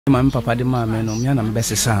My papa de mama no me na me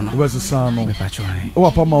best son. Where's the son? Me pacho ai. O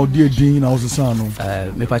papa ma odi edin na o se son no.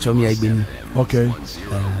 Me pacho me agbeni. Okay.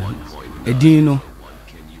 Edin no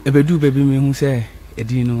ebedu baby me hu say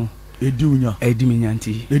edin no edi unya. Edi me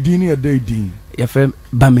nyanti. Edin ni e da edin. Ya fe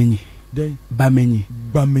Bamenyi. Den Bamenyi.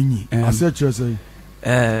 Bamenyi. Ase chere say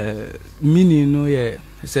mini no ye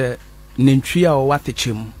say nentwi a o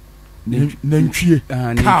watechem. Nentwie.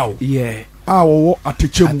 Cow. Yeah. Wo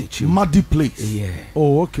atechem muddy place. Yeah.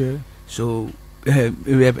 Oh, okay. So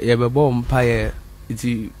ye be bom pa ye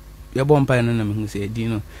iti ye bom pa no na me hu say edin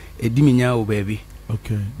no edi me nya o baby.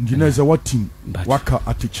 Okay. Ngina say what team waka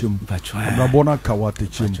atechem. Brabona ka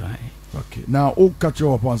watechem. Okay. Now o catch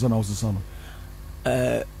your papa answer na o son.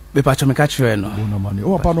 Me pacho me catch no. Bona mani.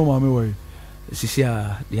 O papa no mama we.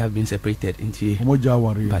 Sisia they have been separated into Moja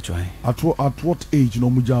warrior. Pacho. At what age no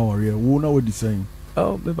Moja warrior? Wo na we the same.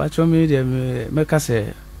 Oh, me pacho me de me ka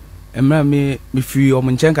say emra me free o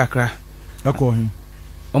munchen kakra. Akọ hin.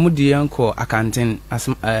 Omo di anko accounting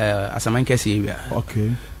asaman kese area. Okay.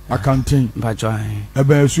 Accounting. Pacho.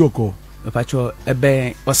 Ebe esu oko. Me pacho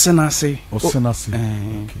ebe osenase. Osenase.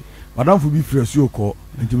 Okay. Madam fu bi free esu oko.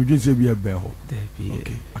 Nti me dwen say bi ebe ho.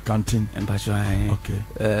 Okay. Accounting. Pacho.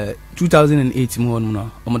 Okay. 2008 mo no.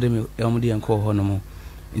 Omo de anko ho no mo.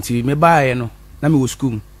 Nti me baaye no na me wo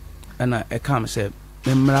school. Na e kam say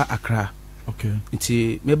me mra Accra. Okay.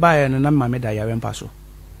 Nti me baaye no na ma me da yare mpa so.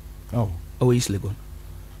 Oh. Oh, East Legon.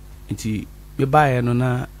 Nti me baaye no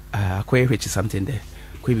na akwa which is something there.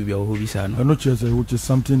 Akwa bibia ho bisa no. No chese which is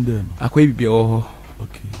something there. Akwa bibia ho.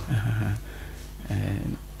 Okay.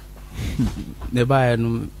 The baaye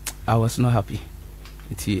no I was not happy.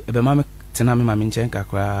 Nti ebe ma me tena me ma me nchen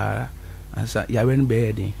kakra asa yare no be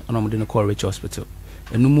edin ona mo de no call Rich Hospital.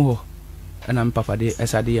 Enumu ho na me papa de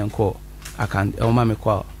esade yanko akan o ma me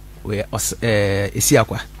kwa we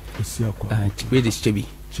esiakwa we this chebi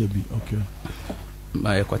okay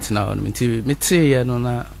my kwatina on me te ye no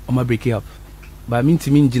na o ma break up ba me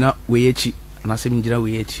ntimi ngina we echi na se me ngina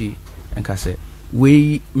we echi enka se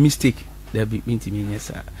we mistake there be me ntimi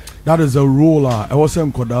nyesa. That is a role I was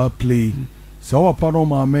saying could play. So our partner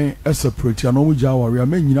mama separate and no jawari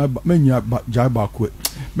me nyina jai back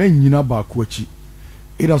me nyina back chi.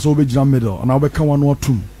 It has all been middle, and I'll become one or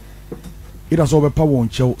two. It has all been power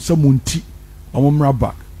and show some munti, a woman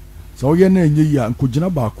back. So, ye name ye and could jina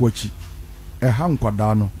back watchy. A hang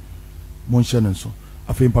quadano, Monshenenso.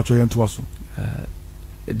 I think Patroyan to us.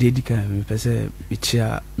 Dedica, me pese,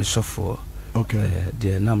 Michia, me suffer. Okay,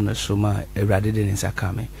 the namna soma eraded in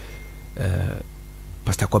Sakame.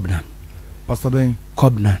 Pastor Cobnan. Pastor Dane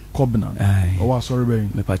Cobnan. Oh, sorry, baby.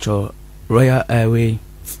 Me Patro Royal Airway.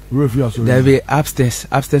 There be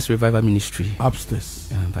upstairs revival ministry.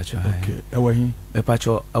 Upstairs. Okay. Ewa hi. Me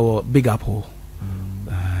pacho our Big Apple.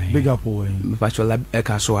 Big Apple. Me pacho la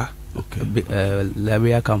Ekaswa. Okay.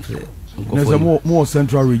 Labia campus. There's a more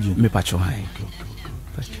central region. Me pacho hai.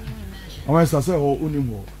 I want to say oh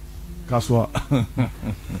unimo. Kaswa.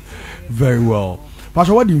 Very well.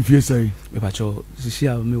 Pastor, what do you feel say? Me pacho this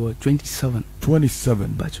year me was 27.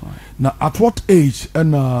 27. Pacho. Now at what age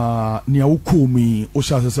and near ukumi o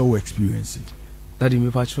shall say experience? Daddy me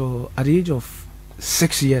pacho at the age of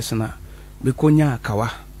 6 years na me konya kawa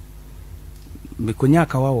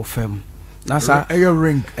o fem. Na sa a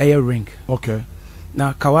ring. Okay.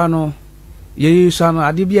 Na kawa no ye sa no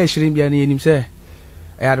ade bia hyirin bia na yenim say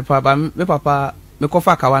e ade papa me papa me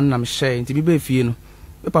kofa kawa na me hye nti bi be fie no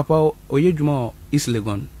me papa oyedwuma East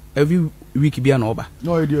Legon every week bia na oba.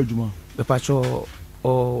 No idea adwuma. Me pacho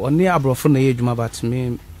oni abrofo na ye adwuma but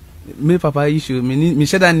me papa issue me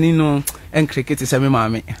sheda ni no en cricket se me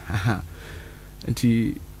maame.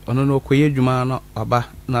 Nti ono no koye adwuma no oba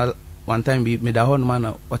na one time bi me da ho no ma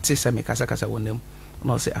na ote se me kasa wonem.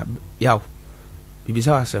 No say yaw.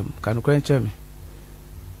 Bibisa wasem kan ko enche me.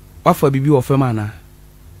 Wafa bibi wo fam ana.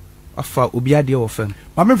 Afa obi ade wo fam.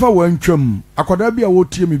 Ma me fa wantwam akoda bia wo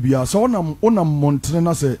tie me bia so onam montene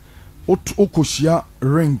na se okoshia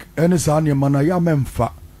ring any sa ne mana ya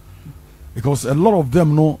memfa because a lot of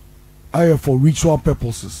them no are for ritual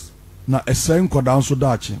purposes na esen koda nso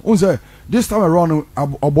daachi unse this time around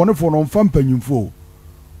obone for no mfa mpanyimfo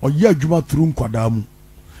o ye adwuma through koda mu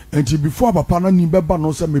enti before papa na ni beba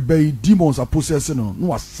no se me be demons are possessing no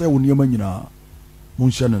wase wo niam nyina mo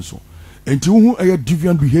nhye ne so enti hu eye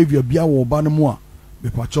deviant behavior bia wo ba ne mu a me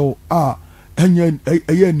pacho enye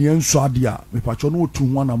eye ni enso ade a me pacho no otu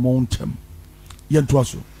ho na montem ye nto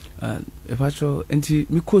aso me pacho enti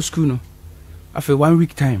me ko school no after 1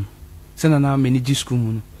 week time sena na manage school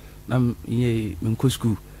no na ye me ko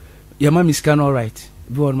school ye ma me scan all right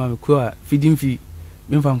bi won ma me ko feeding fee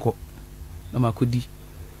me fa nko na makodi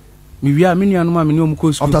me wia me nua no ma me ne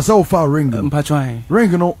omko school after so far ring mpatwan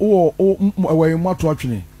ring no we mato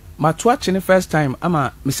atwene mato atwene first time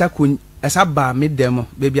ama me sakon esa ba me dem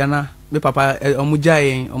baby ana me papa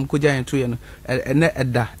omujayen omkojayen to ye no ene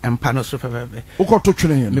eda empa no so pepepe ukoto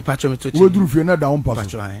twene ye me patcho me to we duru fie na da on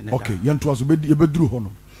pass okay ye nto aso be duru ho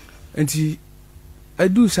no enti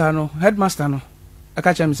edu sa no headmaster no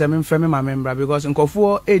aka cha me se me mfrɛ me ma membra because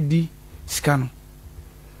nkofo edi sika no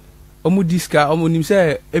omu diska omu nim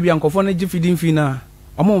se ebia nkofo na gifidin fi na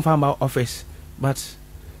omu mfa ba office but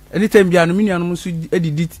anytime bia no minua no so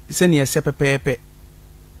edidi se ne ese pepepe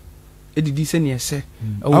edidi se ne ese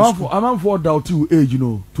I'm for doubt you age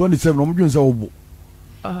 27 omu dwen se obo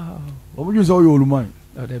omu dwen se o yoluman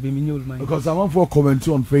there be me yoluman because I'm for comment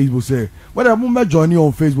on Facebook say when I move join you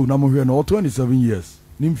on Facebook na mo hwe no 27 years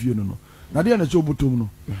nim fie no na dia na che obutom no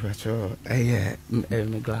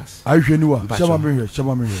me glass I hwe ni wa shaba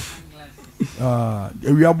me hwe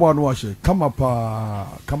we are born wash come up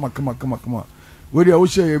where you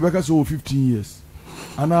say Rebecca so 15 years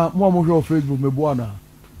ana mo hwe on Facebook me bo ana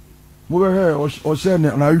mo be here o share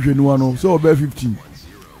na hwe ni wa no so be 15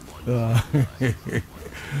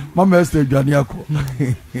 mama este dwane akọ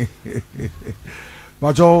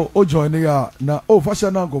bacho o join ya na o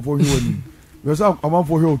fashion na go for you ni we say am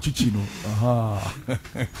for here o chichi no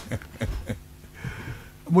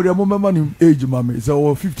mo de mo mama ni age mama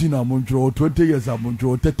so 15 amontro 20 years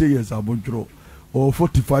amontro 30 years amontro or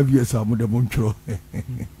 45 years amontro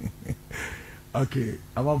okay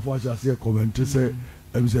am for just say comment say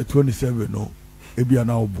am say 27 no e bia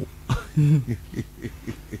na obo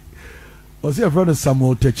was your friend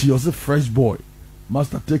Samuel Techi was a fresh boy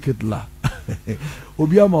master take it la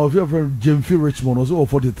obiama of your friend Jemfi Richmond also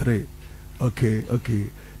 43 okay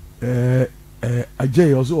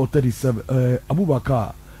Ajay also 37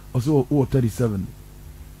 Abubakar also 37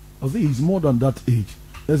 I think he's more than that age.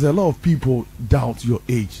 There's a lot of people doubt your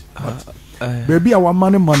age baby our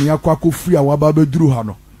money akwa free our babe duru ha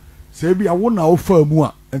no say bi awo na ofa mu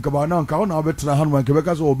a enka ba na nka na obetena ha no enka be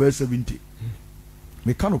ka so obe 70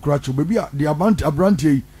 me kanu kracho baby the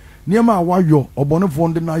abrantie niema awayo obonefo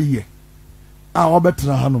nde na ye a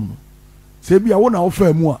obetena ha no say bi awo na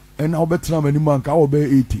ofa mu a na obetena mani ma nka obe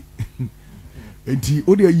 80 enti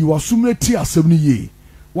odi yi wasumleti asem ni ye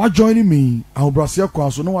wa join me ahobrase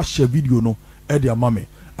kwa so no wa share video no e de amame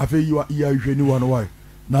afi yi ya hwe ni wa no why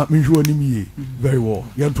na me hwe oni mi ye very well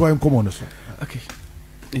ye nto en come on so okay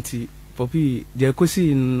enti popi de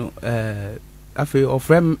kosi no afi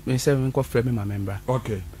ofrem me se me ko frem ma member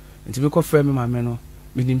okay enti me ko frem ma me no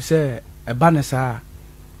me dim se e ba ne sa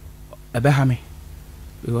e be ha me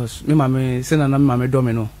because me ma me se na me ma me do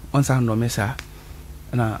me no on sa no me sa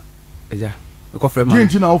na eja me ko frem ma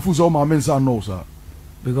me na ofu so ma me sa no sa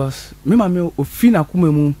because me ma me ofi na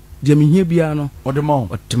kuma mu de me hia bia no o de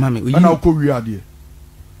ma me na ko wi ade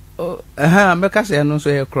me ka se no so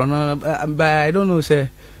ye chrono but I don't know say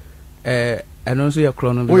I don't see a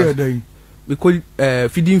chrono oh yeah dey we call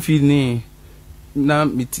feeding ni na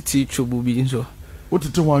me titi chobu bi nso o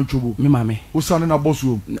tete wan chobu me ma me o sane na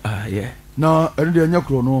bosuo yeah na ene de anya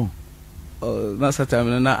chrono na sata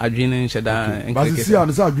me na adwene nhyeda nkeke ba si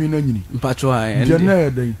an sa adwene na nyini mpacho an de na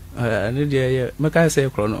dey ene de me ka se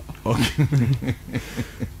chrono okay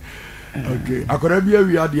okay akora bia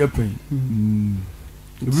wi ade pen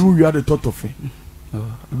we wi ade totofe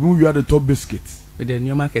we wi ade top biscuits the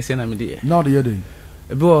new market na me dey now the day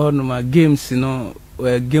e be ho no ma games no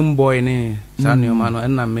game boy ne sa new man no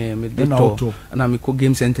na me dey to na me ko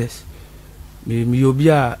game centers me obi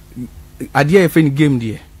a ade e fe ni game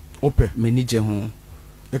dey ope me ni je ho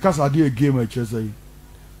e ka sa ade game e che say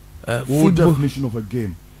full definition of a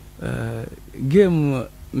game game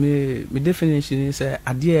me definition is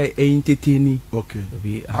ade e entertaining okay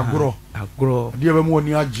agro ade be mo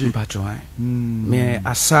ni age patro me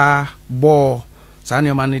asa ball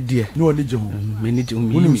sani ma ne die no ni je ho me ni je ho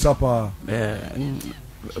unim sapa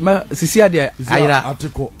ma sisi ade ayira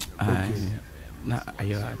atiko okay na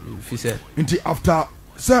ayira fi se nti after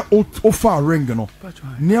say o far ring no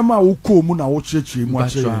niema wo ko mu na wo cheche mu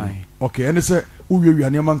ache okay ene say wo wiawia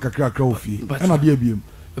niema nkakra kra ofie na de abiem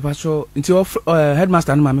patro nti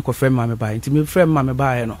headmaster no ma me ko frame ma me ba nti me frame ma me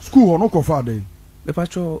ba no school ho no ko fa dey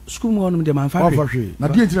patro school mu ho no de man fa hwe na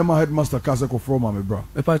de nti ma headmaster ka say ko from ma me bra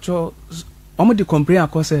patro omo de complain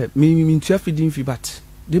akose me ntua feeding fi but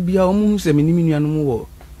de bia omo hu se me ni nuanu mu wo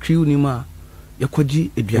crew ni ma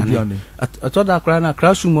yakoji eduane atoda akra na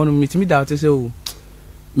classroom no mitimi da te se o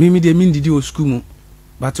me de min didi o school mu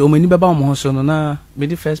but o mani beba omo so no na me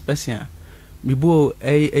the first person me bo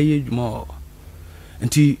edwuma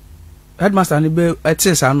nti headmaster ni be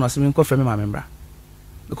etese anu ase me ko frame ma membra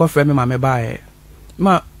ko frame ma me ba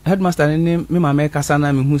ma headmaster ne me mama kasa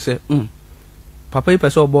na me hu se papa yi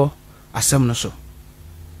pese obo asem no so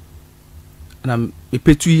na me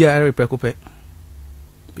petu yare prekope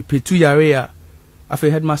me petu yare ya afa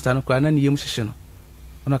headmaster no kra na ne yem hyehye no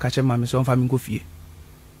ona ka che mama se on fa me nkofie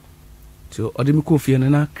so odi me kofie no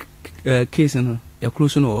na case no ya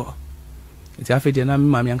close no ti afa de na me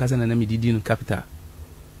mama yankasa na me didi no capital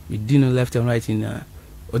me didi no left and right in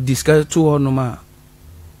o discuss to no ma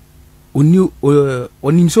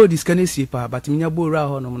onim so diskanesi pa but minya bora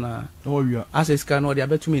ho no na asa scan no dia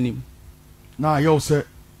betu menim na yo se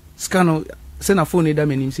scan no se na phone da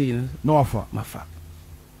menim se yin no afa mafa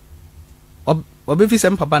obefi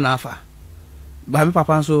sem papa na afa ba me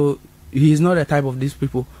papa so he is not the type of these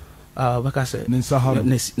people because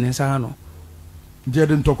nensa no je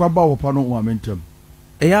den tokwa ba wo pa no wa mentem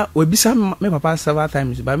eya obisa me papa several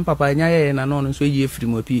times ba me papa nya ye na no so ye free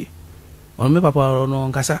mo pie on me papa no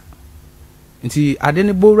nkasa nti ade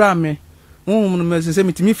ne bora me no me se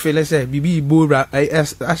mitimi fele se bibi bora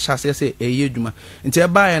ashase se eye dwuma nti e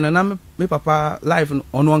ba ye na me papa life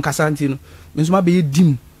ono nkasa nti no me so ma be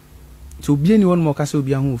dim so obi ani won mo kasa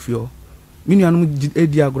obi ahu ofio minu anu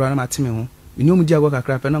edi agora na matime ho minu mu di agora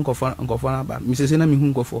kakra pe na nkofo na ba mi se na mi hu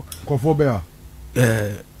nkofo be a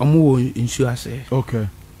omo wo insu ase okay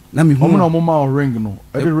na mi hu omo na omo ma ring no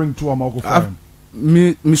e dey ring to am go fine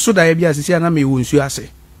mi so da ye bia sisi na me wo insu ase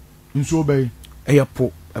insu be e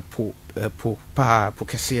po pa po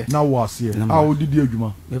kese na wo ase a wo didi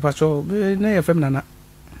adwuma me pa so na ye fem nana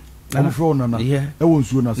fro nana e wo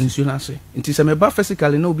insu na ase nti se me ba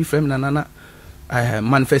physically na obi frem nana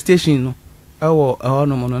manifestation no e wo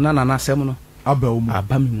no no na nana sem no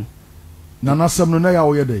aba mi mu nana sem no na ya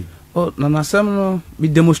wo ye dey nana sem no bi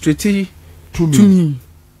demonstrate to me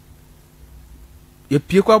ye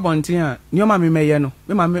pie kwa bontin a nyoma me meye no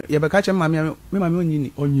me ma ye be ka che ma me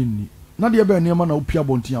onyini na de be ne ma na opia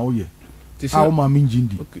bontin a wo ye a wo ma me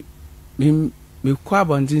njindi okay me kwa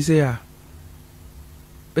bontin se ya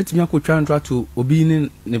betimi akotwa ntwa to obi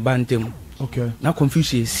ne bantem okay na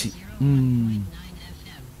confusion si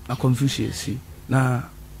na confusion si na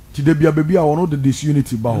ti de bia baby a wono de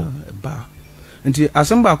disunity ba ho ba nti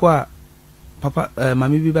asamba kwa papa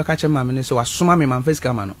mami bi be ka che mami ne se wasoma me man face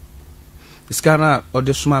camera no skana o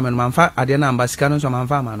de soma me man fa ade na amba skana so man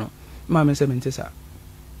fa ma no mami se mente sa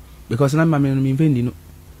because na mami no mi vendi no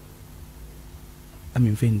ami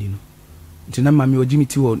vendi no nti na mami o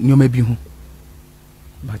jimiti wo nyoma bi ho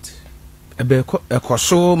but ebe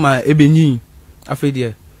ekoso ma ebenyi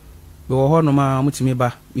afedie be wo ho no ma mutimi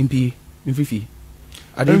ba mfifi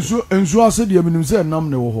ensu ase de minim se nam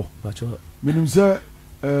ne wo ho bacho minim se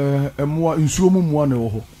emwa nsuo mu mua ne wo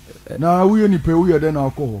ho na wo ye nipa wo ye de na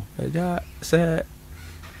akọ ho ja se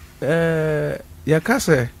ya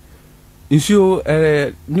kase nsuo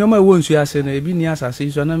nyoma wo nsuo ase na ebi ni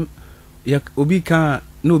asase so na ya obi kan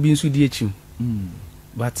na obi nsu di echim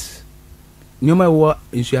but nyoma wo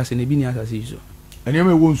nsuo ase na ebi ni asase so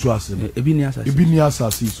nyoma wo nsuo ase ebi ni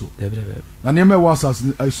asase so na nyoma wo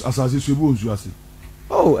asase so ebi wo nsuo ase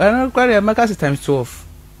oh and quite make us times 12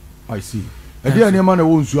 I see edi anyama na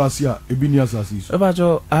wo nsuo ase a ebi ni asase so eba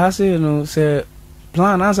jo ahase no se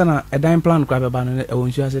plan asa na edan plan kwa beba no e wo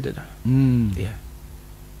nsuo ase deda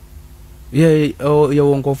yeah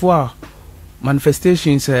wo nkofo a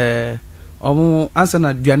manifestations omo asa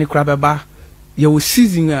na duane kwa beba ye wo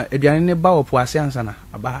season a aduane ne ba wo po ase ansa na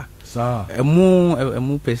aba sa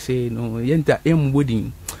emu pese no yenta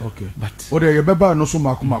bodin okay but what ye beba no so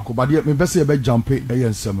mako but me be say ye be jump e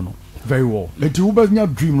ensem no very well enti wo be nya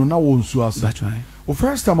dream no na wo nsu ase that's right o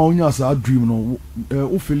first time I nya sa dream no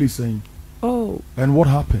o feel saying oh and what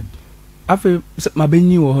happened afi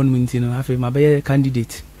mabenyi wo hon minti no afi mabe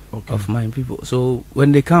candidate okay. of my people so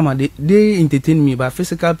when they come they entertain me but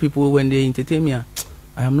physical people when they entertain me I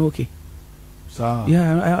am not okay so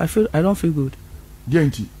yeah I don't feel good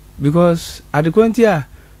genti because at the point here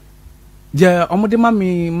je omode ma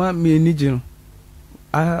me nije no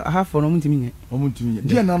I have for omutimi nye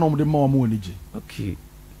dia na omode ma mo nije okay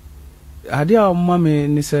ade a ma me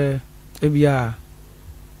ni se ebia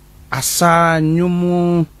asa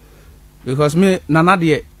nyumu because me nana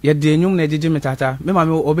de ye de nyum na ejeje metata me ma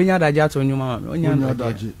me obenya daje ato nyum ma me onya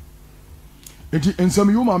daje enti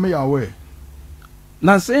ensam yu ma me ya we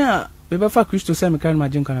na se a be ba fa Kristo se me kan ma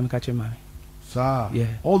jin kan me ka che ma sa yeah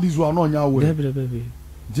all these were no nya we baby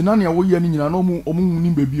jina ne wo ye ni nyina no omu ni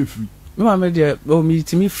bebi efiri me ma me de o mi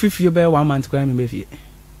timi fifie be 1 month kan me be fie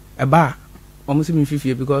e ba o mu se mi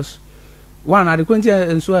fifie because one at the quinty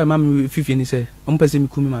enso e ma me fifie ni se o mpese mi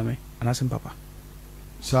kumi ma me anasem papa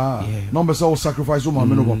sa no be so sacrifice o ma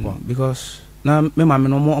me no papa because na me ma me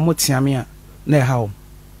no mo tiame a na e ha o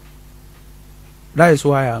that is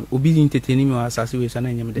why obi entertain me as we say na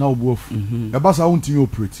nyem de na obu ofu e ba sa won timi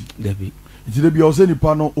operate debi iti de bi o se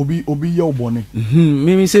nipa no obi ye obone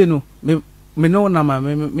me say no me no na ma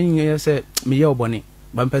me nye say me ye obone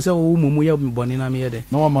ba mpese wo mumu ye obone na me ye de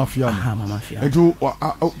na wa mafia aha mafia etu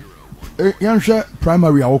yanhwe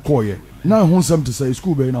primary a wo koye na ho nsem to say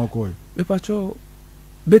school be na wo koye me pacho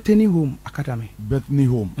Bethany Home Academy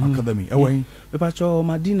Academy ewen me pacho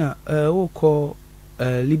Madina wo ko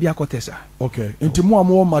Libya Quarters. Okay. Inti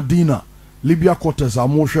mo Madina, Libya Quarters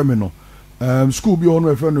mo hwe me no. School bi ono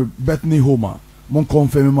efe no Bethany Home. Mon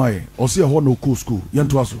confirm mai. O se ho no cool school.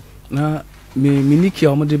 Yento aso. Na me niki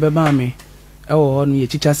o mo de beba me. E wo no ye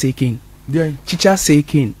teacher Sekin. Dey. Teacher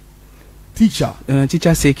Sekin.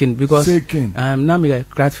 Teacher Sekin because na me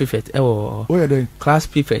class prefect. E wo. Oh yeah dey. Class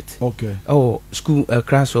prefect. Okay. Oh school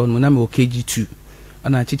class on na me KG2.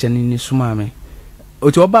 Ana teacher ni suma me.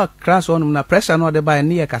 Otu oba class on na pressure no de buy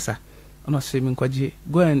near kasa ono say me nkwaje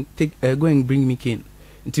go and bring me cane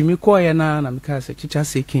nti me call ya na me ka say teacher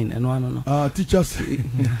say cane eno ano no teacher say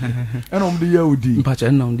eno mde ye odi mpacha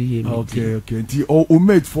eno mde ye okay nti o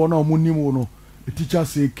mate for na mo nimu no teacher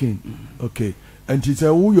say cane okay and he say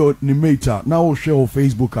who your ni mate na o share on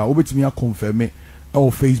Facebook a obetimi a confirm e o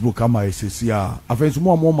Facebook ama esesi a afenso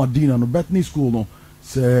mo Madina no Bethany school no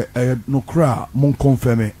say no kra mo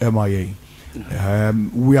confirm e ma ye.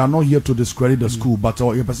 We are not here to discredit the school, but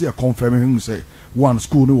you can see a confirming say one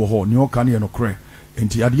school no ho ni o kan ye no kre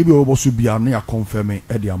enti ade bi obo so bia na ya confirming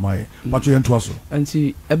e dia mai but you ento aso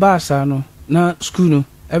enti e ba asa no na school no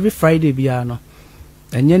every Friday bia no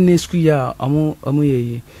enye na school ya omo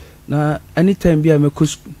ye na anytime bia me ko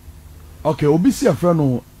school. Okay, obi see a friend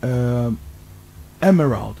no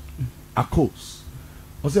Emerald Akos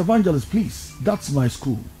o say Evangelist please that's my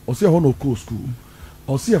school o say ho no cool school.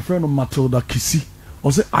 Or see a friend of Matilda Kisi.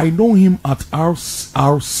 Or say I know him at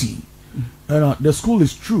RC. And the school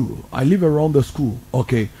is true. I live around the school.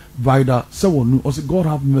 Okay. Vida someone or say God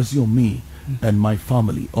have mercy on me and my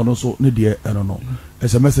family. And also Nidia I don't know.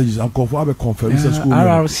 As a message I'm called for confirm it's a school.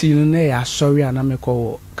 RC no sorry and I'm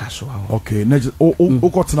call Kaswa. Okay. Next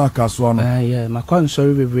Okotna Kaswa no. Yeah, my con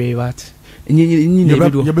sorry be brave at. You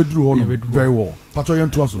very well. Pato yen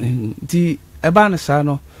to us. The Ebana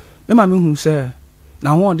Sano. Me ma me hu say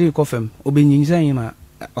na won dey kofem obenyinsan ma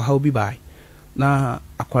ha obi bai na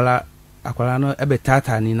akwala no ebe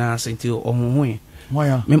tata ni na senti ohunhun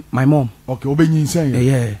my mom. Okay, obenyinsan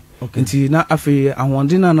yeah okay nti na afi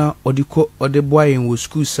ahonde na ode boy in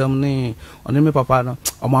school sam ne one me papa no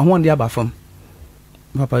o ma ahonde aba fam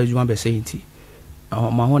papa ejuma be say nti o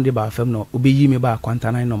ma ahonde ba fam no obeyi me ba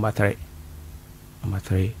kwanta 9 number 3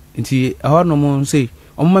 nti ho no mo say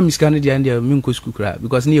o ma miska ne dia ndia me nko school kra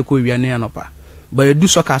because ne ekọ wi ane anopa but you do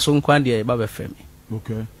soccer so nkwan dey ba be fam.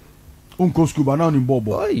 Okay. Unko school ba na ni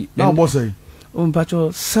bobo. Na bo say.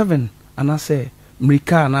 Pacho 7 and I say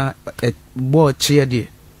Mrika na ball chair dey.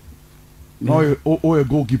 No a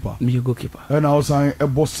goalkeeper. Me a goalkeeper. And I was saying a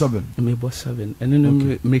boss 7. Me boss 7. And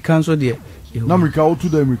then Mrika so dey. Na Mrika o to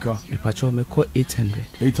dey Mrika. Pacho me call 800.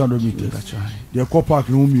 800 meters. Pacho. Dey call park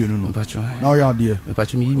no mienu no. Pacho. Now you are there.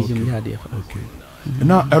 Pacho me ya there. Okay.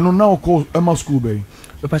 Na eno na o call Emma school bay.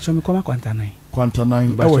 Pacho me come kwanta 9. Kwanta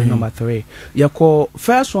 9 e number 3 ya call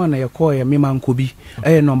first one ya call ya me man kobi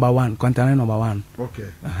number 1 kwanta 9 number 1.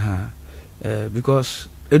 Okay. Because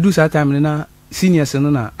edu sa time na seniors no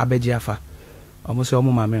na abeji afa omo se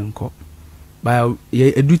omo mama nko ba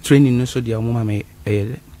edu training no so dia omo mama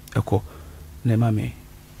eko na mama e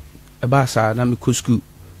ba sa na me ko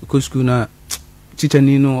school na teacher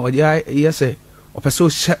ni no yes o person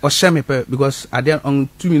o shame pe because ade on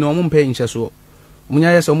to me no omo pay nche so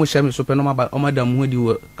munya yes omo shame so pe no ma o madam ho di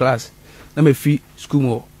class na me fi school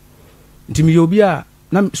mo ntimi obi a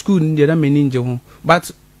na school ndi na me ninje ho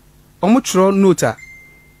but omo chro note a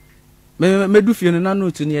me du fie no na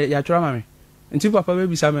note ni ya chro ma me nti papa be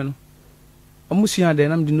bisa me no omo sua de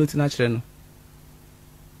na me di note na chre no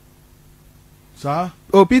sa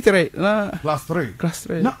o P3 na class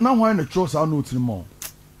 3 na why na chro sa note ni mo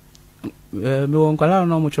me won kwala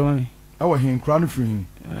no mo chro ma me awo hin kra no free hin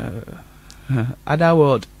other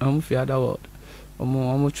world fi other world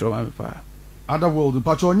omo chro ma me pa other world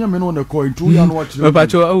pacho onye me no na ko ntu ya no wa chire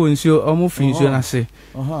pacho awo nsio omo fi nsio na se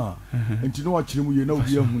nti no wa chire mu ye na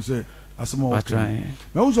obi ehun se asema o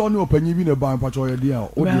me wo so oni opanyi bi na ba pacho ye dia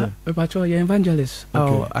o dia pacho ye evangelist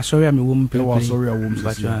asori me wo mpe asori a wo mpe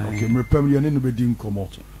okay me pem ye ne no be di nkomo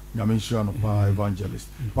nyame nshira no pa evangelist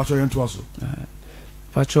pacho ye nto aso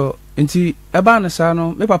pacho nti eba na sa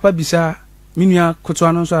no me papa bisa minua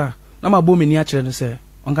kotoa no so a na ma bo meni a kire no se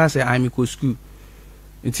onka se I me ko school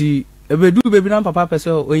nti ebedu bebi na papa pese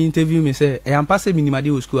o interview me se e ampa se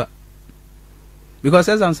minimade o school a because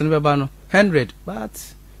exams in Bebano 100 but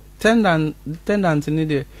 10 in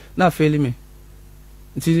the not failing me.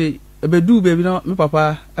 Nti ebedu baby no me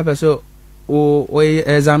papa apeso o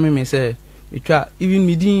examine me say etwa even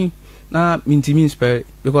me din na mintimi spell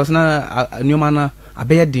because na nyoma na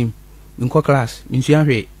abeye dim nko class mintua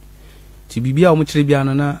hwe ti bibia o mo kire bia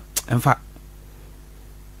no na emfa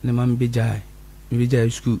ne ma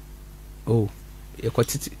mbejai school oh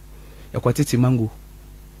yakwatiti mango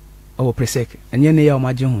o presek enye ne ya o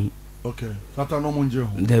maje hu okay tata no mo nje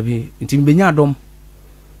hu dabi nti mbenya adom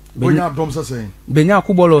benya adom sa sen benya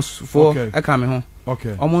kubolos for aka me ho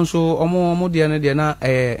okay omo nso omo de na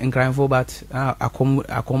nkranfo but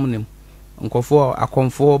akom nem nkofo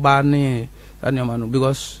akomfo ba ne anyama no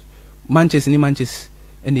because Manchester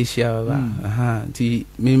ene shia ba aha nti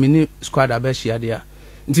me ni squad abeshia dia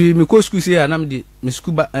nti me ko school say na me me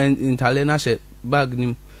school ba intale na she bag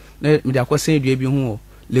nim na me da kwasen dua bi ho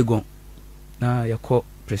legon na yakọ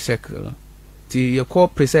presec ti yakọ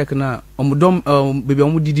presec na omudom bebe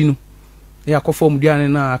omudidi no yakọ form dua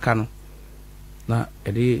na aka no na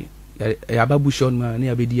ede ya babu shon ma na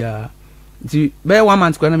yabedia nti be 1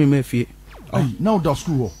 month kwa na me mafie now the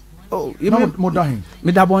school oh now modahin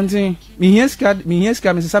me da bontin me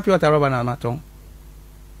hienska me sapi water rubber na maton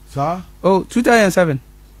sa oh 2007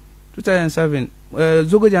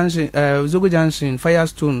 Zogo Junction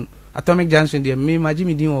Firestone Atomic Junction there me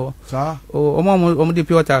majimi din o sa oh omo de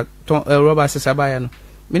pure water rubber sesabaya no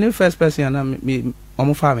me the first person na me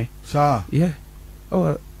omo fa me sa yeah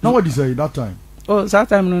oh now what is it that time oh that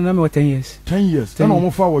time no na me 10 years 10 years na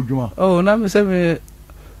omo fa wadwuma oh na me say me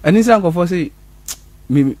anisa ko for say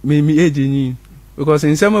me age ni because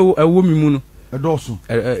in some awo mi mu no edoso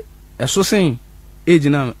so sen age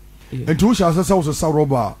na enti wo sha say wo sa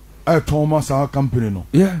rubber Thomas our company no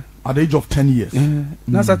yeah at the age of 10 years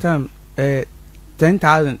na that time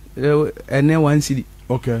 10,000 and then 1 cedi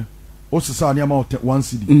okay what's the near amount 1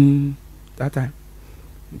 cedi that time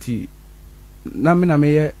nti na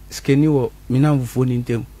me skinny wo me na mfo ni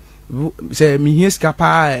ntem say me hie ska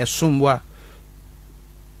pa esombo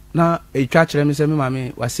na e twa kire me say me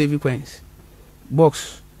mame wa save coins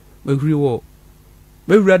box we huri wo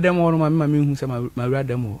we wura dem wo no mame hu say ma wura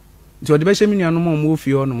dem wo nti ode be hye me nuano mo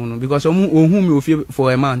ofie ho no because ohun me ofie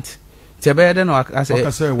for a month ti be de no ase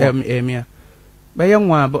emia be ye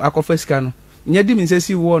nwa akofa sika no nya di mi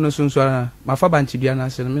nsesi wo no sunso na ma fa banchi bia na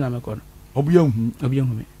ase no me na me ko no obi hu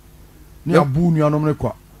me ni abu nuano me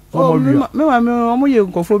kwa me omo ye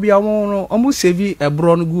nkofo bia omo save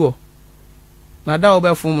ebro no guo na da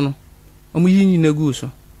obe fom no omo yinyi na gu so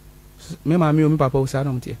me ma me o me papa o sa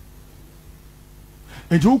no mtie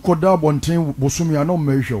enti wo koda bonten bosumi ana o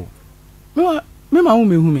mehwe me ma wo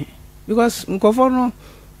mehu me because nkofo no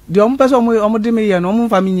de omo pese omo de me ye no omo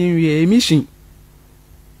fa me nyenwie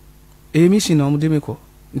emission na omo de me ko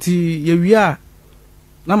nti ye wi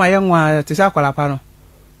na ma ye nwa te sa kwala pa no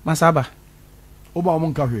masaba oba omo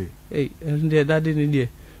nka hwe ndie dade ni die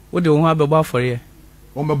wo de wo ha bebo afore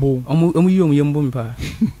omebo omo yi omo yembo mi pa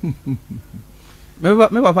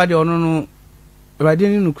me papa de ono no rade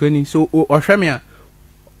ni no krani so ohwe me a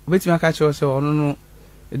obetimi aka che so ono no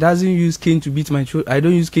it doesn't use cane to beat my children. I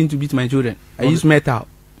don't use cane to beat my children. I use metal.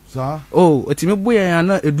 Sir? Oh, otimi boya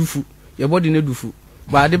na edufu. Your body na edufu.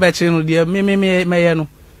 But the betche no dear me no.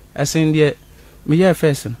 I send dear me here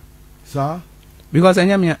first. Sir? Because I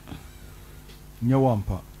am here.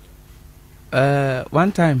 Nyawampa.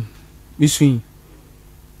 One time me swing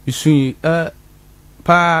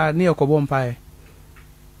pa near Cobom Pie.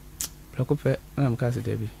 Placope am cast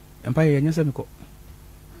Debbie. Empire nyasa me ko.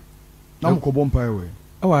 Nam Cobom Pie we.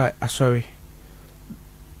 Oh, I sorry.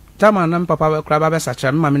 Tama nam papa kraba be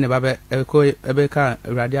sacha mama me ne ba be ko ebe ka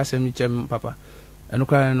radio asem ni chem papa. Eno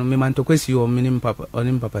kra no me man to kwesi o minim papa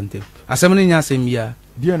onim papa ntem. Asem ni nya asem bia.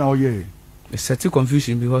 Dia na oye. It's set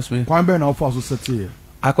confusion because me. Kwan be na ofa so set here.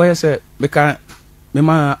 Akoye se me ka me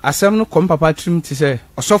ma asem no kom papa trim ti se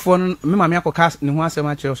osofo no me ma me akoka ne ho asem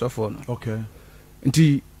a kire osofo no. Okay.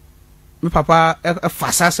 Nti me papa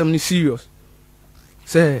fasa asem ni serious.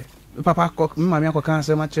 Say me papa ko me ma me akoka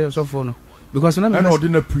asem a kire osofo no. Because na me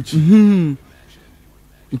ordinary preach.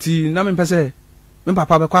 Nti na me pese me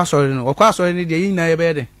papa be kwa sorry no. Okwa sorry ni de yin na ye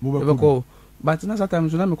be de. Be ko. But na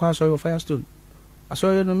sometimes na me kwa sorry for Firestone.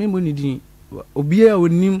 Asori no me mo ni din. Obi a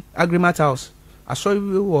onim agreement house.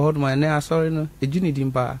 Asori wo hold my na asori no ejini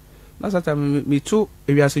din pa. Na sometimes me to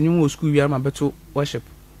ewiase nyum wo school wi ma beto worship.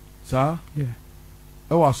 Sir? Yeah.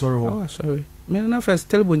 Oh, asori ho. Oh, sorry. Me na first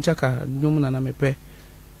terrible nchaka nyum na me pe.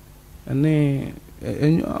 Ene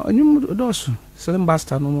nyum dosu. Selling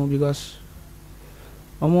bastard no more because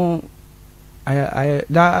I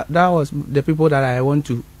that was the people that I want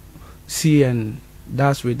to see and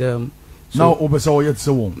that's with them. Now obesa yet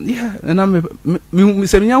so yeah, and I'm me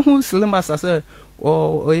say me hu slim as say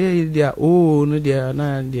oh yeah dia oh no dia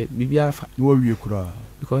na dia bibia fa no wie kura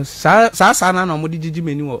because sa na mo digigi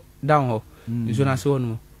meni wo down ho nso na se wo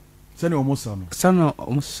no se ne omo sa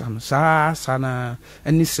no sa na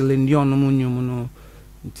any cylinder no mu nyum no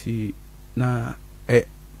nti na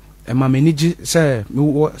ma manage say me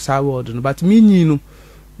wo sa word no but me nyi no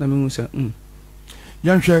na me hu say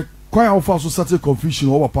yanhwe kwa ya ofa so certain confusion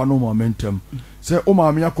o papa no momentum say o ma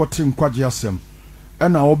me akote nkwaje asem e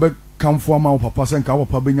na wo be kamfo ama wo papa say nka wo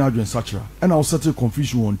papa benya adwen sachira e na wo certain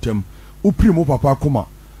confusion won tem o prim wo papa akoma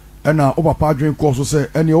e na wo papa adwen ko so say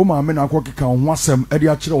e ne o ma me na akokeka ho asem e de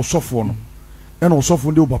a kire osofo no e na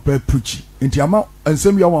osofo de wo papa preach enti ama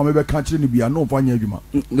ensem ya wo ma me be ka kire ni bia no fa nya adwuma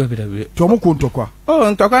to mo ko ntokwa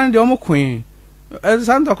ntokwa ndi o mo kwen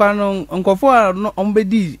san ntokwa no nkofo a o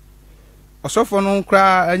mbedi osofo no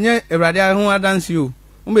kra enye ewrade ho adanse o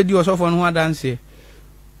mbedi osofo no ho adanse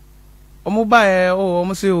omo bae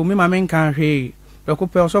omo se o me ma me nkan hwe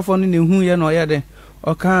bekope osofo no ne hu ye no ye de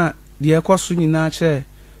oka de ekoso nyina che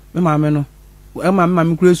me ma me no e ma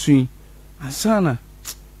me kura suin asana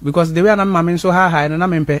because the way na ma me so ha no na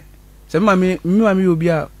me mpe se ma me obi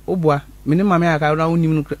a oboa me ne ma me aka na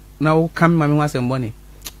onim na o kam ma me ho asem bone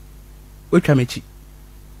o twa mechi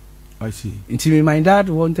I see. Until my dad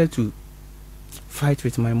wanted to fight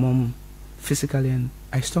with my mom physically, and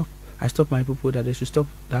I stopped my people that they should stop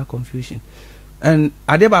that confusion. And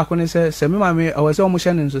adeba kone say me mama I was almost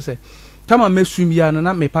sharing so say tama mesu mi ya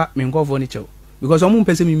na me pa me ngo furniture because omo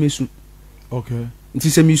pese mi mesu. Okay. Nti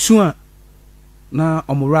se mi su a na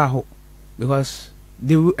omura ho because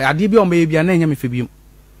the ade bi omo bia na enya me febiem.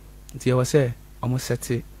 Nti I was say omo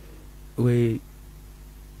set we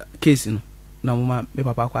case no na mama me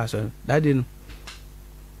papa kwa so that day no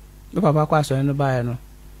me papa kwa so no ba no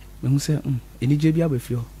me hu say enije bi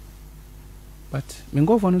abafio but me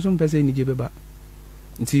ngo fo no so mpese enije beba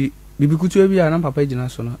nti bibi kutu bi na papa gina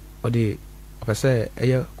so no o de opese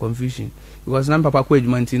eye confusion because na papa kwa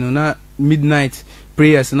adwuma nti no na midnight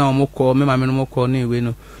prayers na omo call me mama no mo call na ewe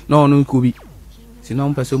no na ono ko bi ti na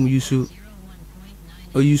mpese mo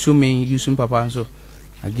use papa so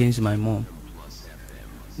against my mom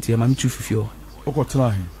nti mama tu fifio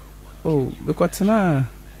okotena he oh bekotena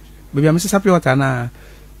baby am sapi water na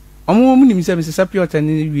omo mu ni me sapi water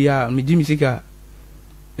ni wi a me jimi sika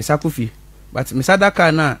me sakofi but me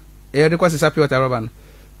sadaka na e de kwase sapi water roba no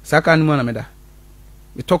saka ni mo na me da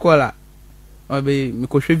me tokola obe me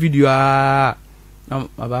ko hwe video a na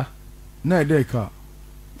baba na de ka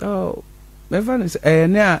oh me fan is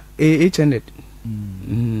na 800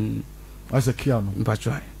 as a kiano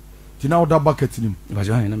mpatwa ti na oda bucket nim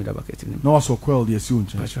mpatwa na me da bucket nim no so quell the esi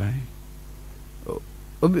unche mpatwa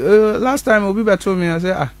last time obi be told me I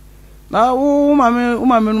say na o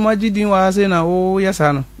mama no magidin wa say na o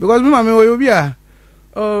yesa no because me mama o obi a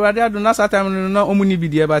oh rather do na time no na omuni bi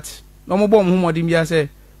dey but no mo bom humodin bia say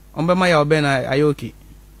on be ma ya obe na ayoki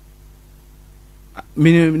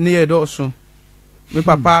me ne do so me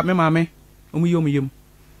papa me mama omuyom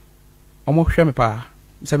omo hwe me pa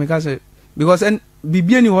say me ka say because en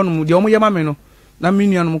bibia ni hono de omo yema me no na me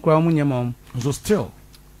nua no kra omo nyema so still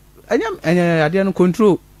anya ade no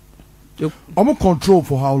control omo control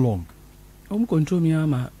for how long omo control me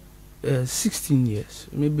ama 16 years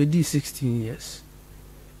maybe 16 years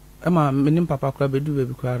ama menim papa kra bedu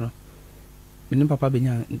bebi kra no menim papa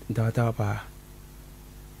benya ntawata pa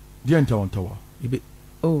dia ntawantawa ibe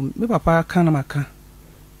oh me papa kana maka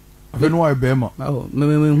abenu wa be ma oh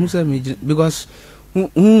me hu say me because mu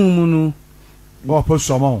no go pa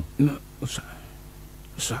somo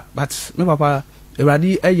so but me papa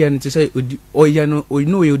Eradi ayen to say oye no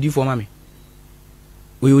odi for mama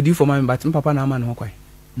we odi for mama but me papa na ama no kwai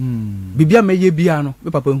bibia meye bia no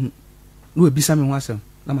me papa hu no ebisa me ho asem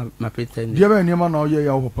na ma pretend bia ba niam na oye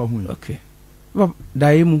ya papa hu okay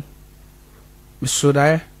dai mu me so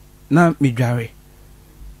dai na me dware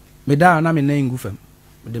me da na me na ngu fam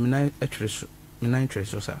me de me na atwere so me na atwere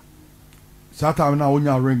so sa sata na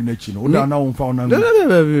onya ring na chi no da na won fa na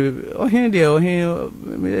o hin de o hin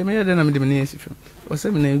me de na me de me esi fam o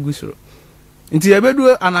se me na egu soro nti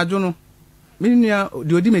ebedu anajo no me nua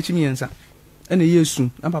de odi mechi mi yensa ena yesu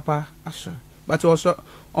na papa aso but also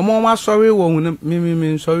omo ma sorry wo hu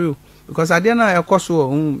me sorry because ade na ekoso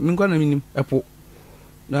wo me nkwa na minim epo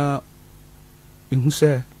na hu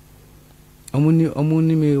se omo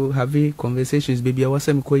ni me have conversations baby I was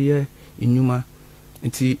me ko ye enuma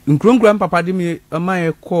nti nkronkran papa de me ama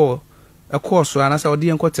e so anasa odi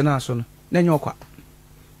enko tena so no na nye okwa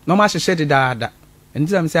no ma hyehyɛ de daada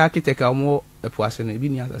nti am say architect omo epo ase no bi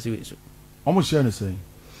ni asase we so omo hye ne say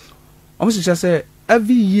omo hyehyɛ say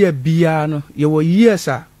every year biano you were years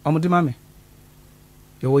omo de mame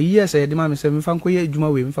you were years de mame say me fa nkoye adwuma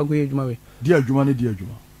we me fa nkoye adwuma we di adwuma ne di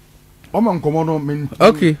adwuma Oma nkomo no men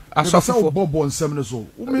okay asofo bobo nsem ne so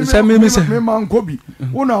me man kobi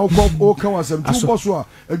una o kan wasem tu boso a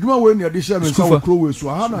adwuma we ne de share me so kro we so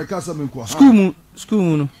ha na ka sa me nko school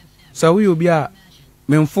mu no sa we obi a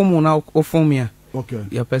me mfomu na ofom me a okay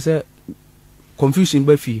ya pese confusion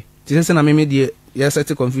ba fi ti se na me de ya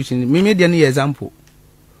set confusion me de na example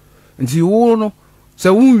nti wo no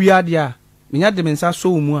sa won wi ade a me nya de me nsa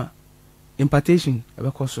so mu a impartation e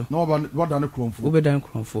be koso no what dan kromfo wo be dan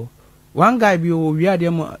kromfo one guy bi o wi ade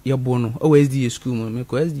mo ya bono o SDA school mo me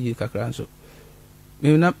ko SDA kakra so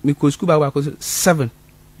me ko school ba ko 7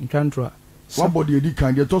 in Chantra one body edi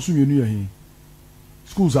kan de to so yenu ya hin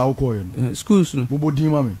schools are ko yen schools no bobo din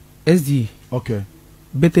ma me SDA okay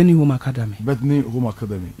Bethany Home Academy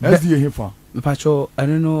SDA hin fa me pacho I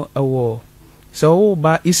don't know awo so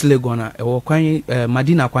ba East Legona e kwan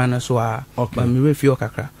Madina kwan na so a ba me we fio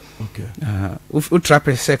kakra okay o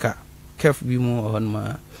trapper seka kef bi mo on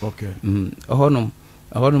ma okay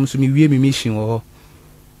ahonom so mi wie mi mission wo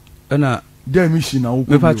na dey mission na wo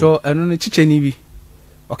me pacho eno ne chicheni bi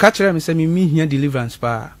o ka kire me se mi hia deliverance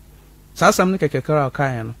pa sa sam ne kekekara o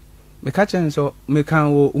kan no me ka kire so me kan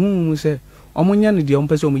wo mu se omunya ne de o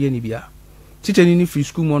mpese o mu ye ni bia chicheni ni free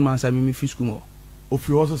school mo man sa mi free school mo o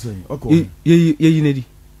fi wo so say okay ye ne di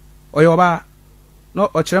o yo ba no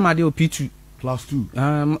o kire ma de o P2 class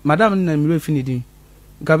 2 madam na mi refi ni di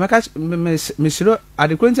ga me siro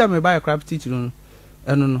adekwenti am buy craft teacher no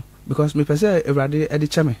eno no because me pese everade e de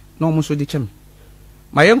cheme na omo so de cheme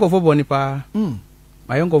my young of boni pa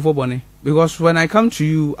my young of boni because when I come to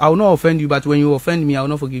you I will not offend you but when you offend me I will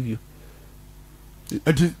not forgive you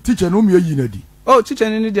teacher no me yi na di oh teacher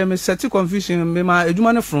ni de me set confusion me ma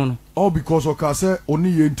eduma ne fron no all because o ka say oni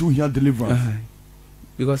ye ntu here deliverance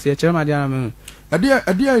because ye chere ma dia na me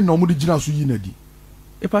ade no mo de gina so yi na di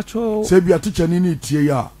epacho say bia teacher ni tie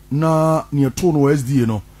ya na ne to no SDA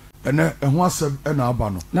no ene ho asem na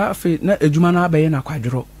aba no na fe na eduma na abaye na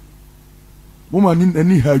kwadworo mo ma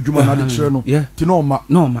ni ha eduma na de kire no ti no ma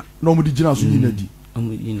no mo de gina so yi na di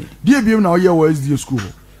die biem na o ye wo SDA school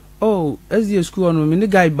oh SDA school no me ni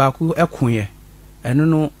guy ba ku ekoye eno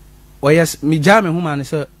no o yes me ja me ho ma ne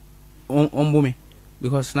se ombo me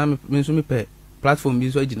because na me so me pe platform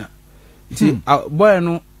bi so gina ti boy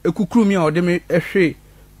no ekukuru mi a o de me ehwe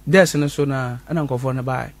des no so na ana nkofo na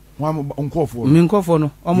bai nkofo mi nkofo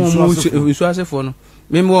no omo nsu asefo no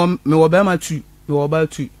me wo ba ma tu me wo ba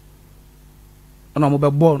tu ana mo be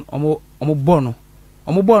born omo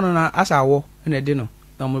born na asawo na de no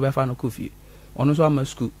na mo be fa no kofi ono so ama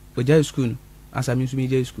school o jai school no asa mi so mi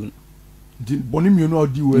jai school di boni mi no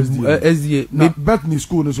odi SDA na Bethany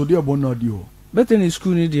school no so de bon na odi ho Bethany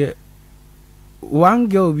school ni de one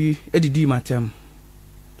girl bi edidi matem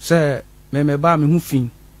say me ba me hu fin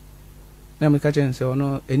na me ka chen se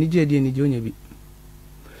ono enije onya bi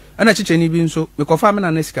ana chicheni bi nso me kofa me na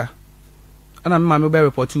nesika ana me ma me be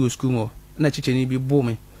report to school mo na chicheni bi bo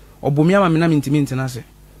me obomi ama me na mintimi ntina se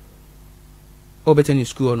o Bethany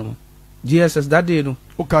school no GSS that day no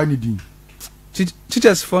o ka ni din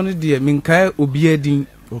teachers for no dey me nkai obi adin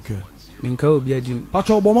okay me nkai obi adin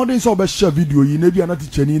pacho bomodin so be share video yi na bi na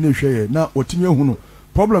chicheni na hwe na otimi ehu no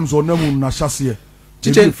problems on namu na hyase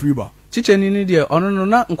chicheni ni de ono no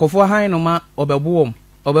na nkofo han no ma obebu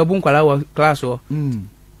nkwala wa class o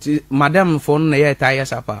ti madam fo no na ye tire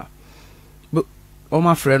sapa o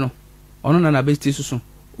ma frɛ no ono na besti susu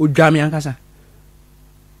o dwa me ankasa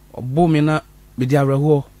obo me na be di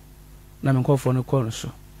awreho na me nkofo no call no so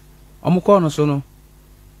omo call no so no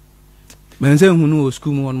men say hu no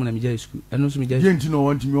school mo no na me jai school eno so me jai yenti no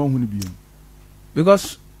want me hu no bi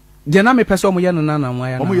because de na me pese omo ye no na mo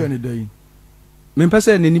ya na omo ye ni dai me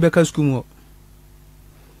pese ne ni beka school mo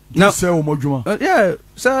na say o mo dwuma yeah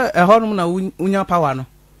say e honum na unya power no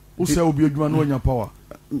o say obi adwuma no unya power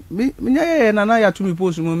me nya na ya to me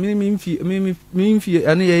post mo me mfi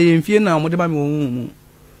ane ye mfie na mo de ba me wo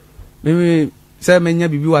me say me nya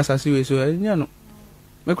bibi wa asase we so nya no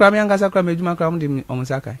me kra me angasa kra me adwuma kra mo de omo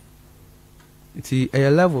sakai ti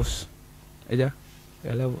levels eja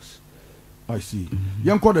levels I see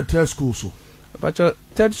yen call the third school so but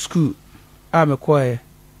third school me koye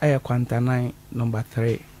aye Kwantanai number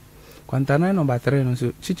 3 Kwantanai number 3 no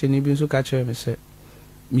so chicheni bi so ka kire me se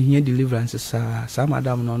me hia deliverance sa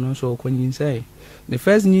madam no no so konyin say the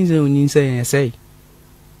first nyin say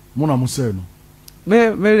mo na mo say no me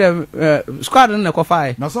squad na ko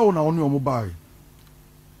fai na so na onu o mo bai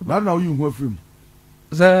na you hu afrim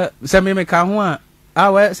se me ka ho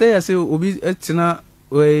a we say obi etina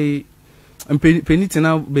we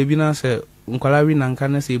penitina baby na say nkwala wi nanka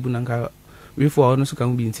na se ebu nanka we for no so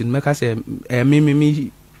kan bi ntin meka se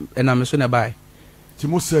me na me so na bai ti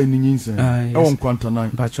mo say ni nyinse e won kwanta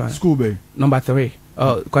 9 school bay number 3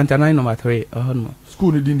 kwanta 9 number 3 no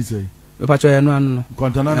school ni din say we pacho ya no anu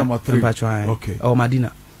kwanta 9 number 3 pacho okay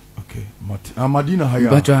Madina okay Madina haya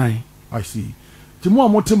pacho I see ti mo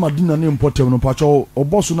amote Madina ne importem no pacho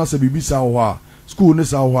oboso na se bibisa ho school ne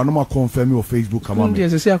sa ho na ma confirm your Facebook ama me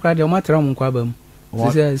yes say akra de o matra mo kwa bam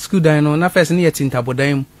say school dan no na first ne yeti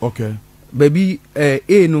ntabodan okay baby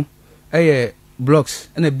A no blocks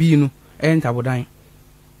na B no ntabodan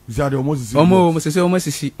zade almost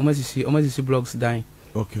blocks dan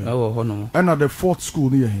okay oh hono and the fourth school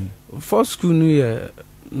near him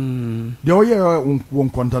the oye won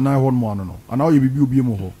kwantana hon mo no ana oye bibi obi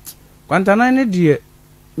mo ho kwantana ne de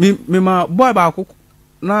me ma boy ba ko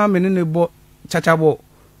na me ne bo chacha bo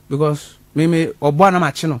because me obo na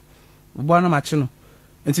machi no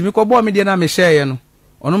enti me ko bo me de na me share no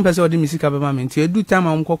ono mpese odi misika be ma me enti edu time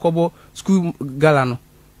am kokobo school gala no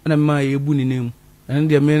na me ma ebu ni nem en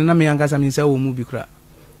de me na me yankasa me nsa wo mu bi kra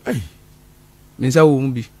me nsa wo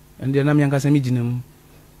mu bi en de na me yankasa me ginam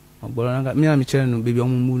ogboro na me na me chere no baby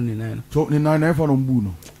omu mu ni na no so ni na fa no mbu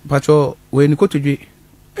no pacho we ni kotodwe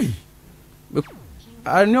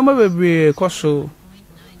anyo ma bebre koso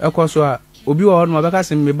ekoso a obi wo no ma beka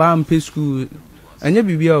se me ba mpe school anya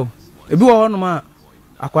bibia o ebi wo no ma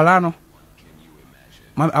akwala no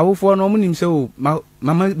ma awofo no mu nim se o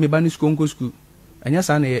mama me ba ni school anya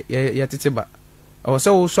sa na ya tete ba o se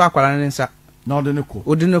wo so akwala ne nsa na ode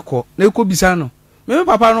ne ko na eko bisa no me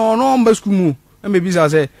papa no no mba school mu e me bisa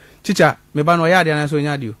se teacher me ba no ya de na so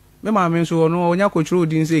nya de o me ma me so no onya ko chiro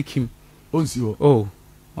din se kim onsi o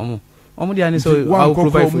omo de ani so I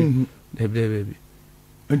provide for baby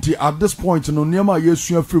until at this point no niema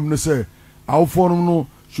yesu film no say our phone no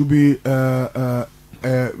should be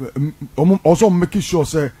also making sure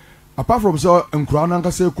say apart from say nkura na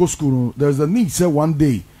nka say go school no there's a need say one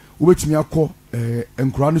day we betimi akọ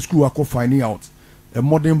nkura school akọ finding out a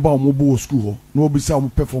modern ba omo bo school no obi say omo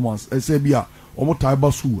performance say bia omo tie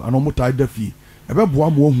ba school and omo tie dafi e be boa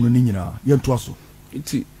mo ohunu ni nyina ye nto aso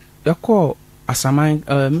iti yakọ asaman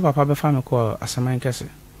me papa be fa me ko asaman kese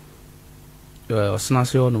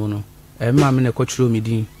osnase ono no ma me ne ko chiro me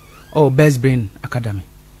din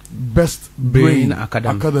best brain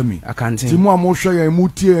academy accounting ti mo amohwe yan mu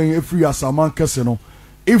tie yan free asaman kese no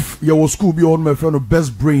if your school be on my friend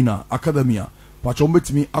best brainer academia pacho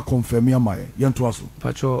betimi a confirm ya mai ye nto aso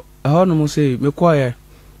pacho ono mo say me ko ye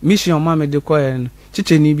mission ma me de ko ye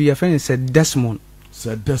chiche ni bi ya friend said Desmond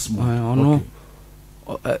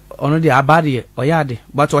ono de abade oyade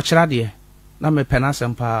but ochira de na me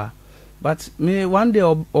penasem pa but me one day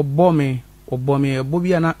obo me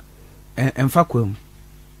bobia na emfa kwam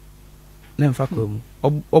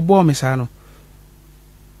obo me sa no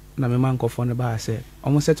na me man kofo ne ba say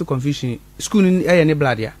almost set to confusion school ni ne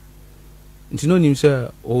blood ya nti no nim say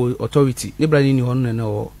authority ne blood ni hono na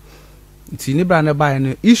o nti ne blood na ba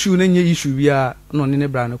ne issue na nye issue bia no ne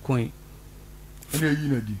blood na coin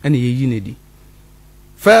ene yi na di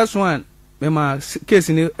first one me ma case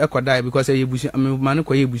ni ekodai because e yebushi me ma ne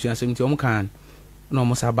koye yebushi asem nti o mo kan na o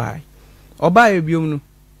mo sabai oba e biom no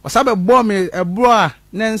o sabe bo me ebro a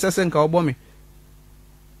na nsese nka obo me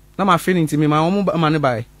na ma feeling nti me ma o mo ma ne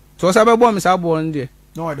bai so o sabe bo me sa bo nde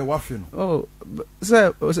no I dey wafe no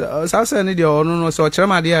say ne de ono no so kire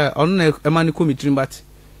ma de ono na e ma ne committee but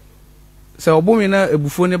say obo me na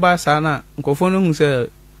ebufo ne ba sa na nkofo no hu say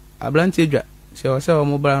ablante adwa say o say o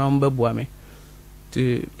mo bra no mba bua me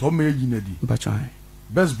to me yinadi bachai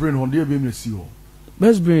best brain on dey be me see ho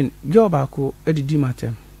best brain job ako edidi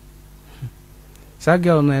matem sa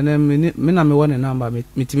girl no na me na me won number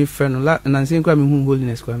me timi friend no na nse kwa me hu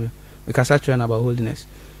holiness kwa me ka sa train about holiness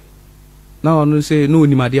now no say no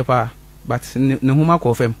ni made pa but ne hu ma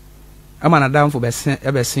ko fam ama na down for be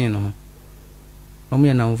sen no no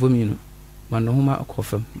me na mvo mi no man no hu ma ko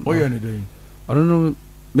fam oye ne dey ono no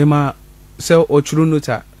me ma se o churu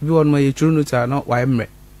nota bi won ma ye churu nota no wa emre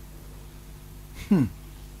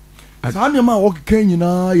Sanya ma wo kan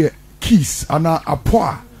nyina ye keys ana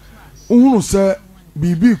apoa ohunu se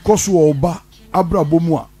bibi koso oba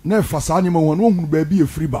abrabomu a na fa sanya ma won ohunu ba bi e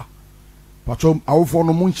free ba pacho awofo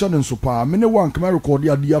no munche ne nso pa me ne wan kama record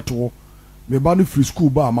ya dia to me ba no free school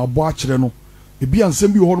ba ma bo a kire no e bi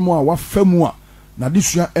ansem bi ho no a wa famu a na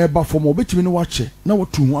disua eba fo mo betimi ne wa che na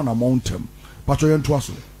watu hu ana mountain pacho ye nto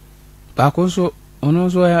aso ba ko so ono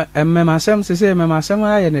so ya emmasem se emmasem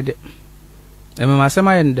aye ne de emmasem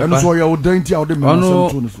aye ne de ba so ya odanti a ode emmasem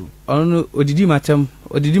to no so ono odidi matem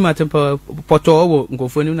poto obo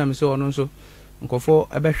nkofo ni na me se ono so nkofo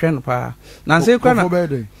ebe hwe no pa na nse kwa na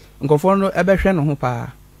nkofo no ebe hwe no ho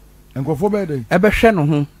pa nkofo be dey ebe hwe no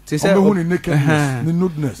ho ti se obe hu ni nakedness ni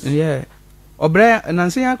nudeness yeah obre na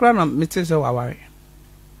nse ya kra na mete se waware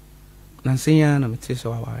na nse ya na mete se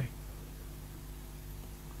waware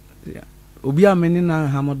yeah obi ameni na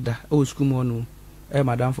hamoda o school mo no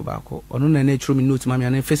madam for baako ono na na chro mi note mami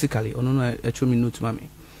na physically ono na chro mi note mami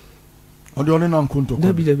odi ono na nkonto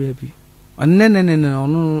da bi ne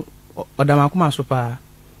ono odamakuma so pa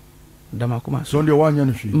damakuma so ndi wanya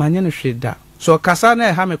no hwe manya no hwe da so kasa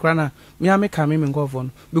na ha me kra na me ameka me ngofo no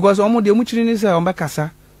because omo de mu chiri ni say ombe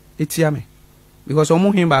kasa etia me because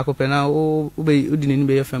omo him baako pe na o be odi ni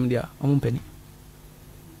be fam dia omo mpani.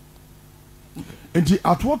 And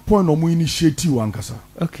at what point omo initiate you ankasa?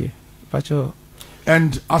 Okay pacho.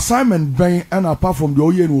 And assignment ben and apart from the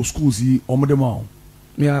oye no schools yi omo de ma.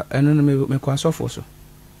 Yeah, and me kwa sofo so.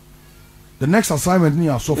 The next assignment ni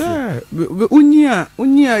asofo. Yeah,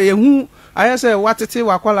 unyia ye hu aye say watete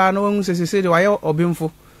wakwala na hu sesese de waye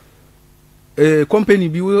obemfo. Company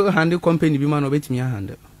bi we handle company bi man obetimi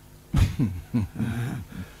handle.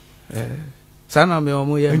 Sana me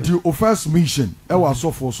omo ye. Into your first mission e wa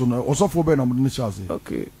asofo so no osofo be na mo de chance.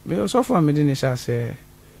 Okay, me osofo me de chance.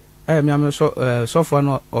 Me am sofo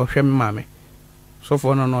no ohwe me mame.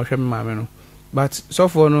 Sofo no ohwe me mame no. But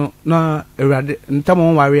sofo no na erade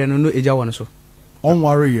ntamo ware no eja won so. On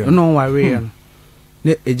ware no ware no.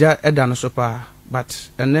 Ne eja eda no so pa but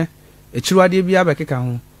ene echiruade bia bekeka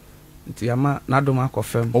ho. Nti ama na dom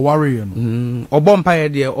akofem. O ware no. Obo mpaye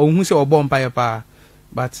de ohun se obo mpaye pa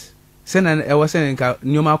but se na e wo se nka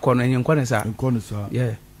nyoma akọ no enko ne sa. Enko ne sa.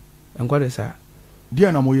 Yeah. Enko ne sa.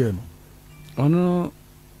 Dia na mo ye no. Ono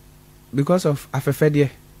because of afefede.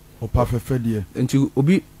 Opa afefede. Nti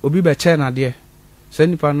obi be che na de. Se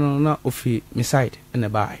nipa no na ofi mi side na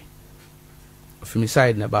buy. Ofi mi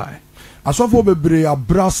side na buy. Asofo bebre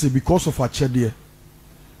abrase because of achede.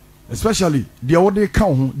 Especially the what they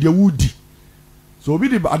count the woody. So obi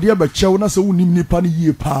de ade be chew na se wonim nipa ni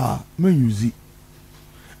yie pa men use.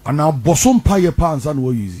 Ana bosom pa ye pa ansa na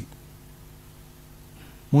wo use.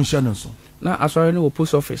 Mon shanenso. Na asore no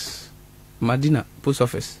post office. Madina post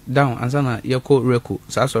office down ansana yeko reko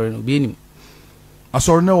sa sorry no bi enim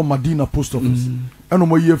asore na o Madina post office eno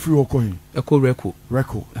mo ye free hoko hin eko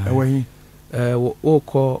reko ewe hin wo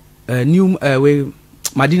ko new we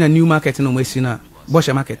Madina new market no mo si na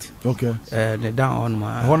Bosha market okay the down on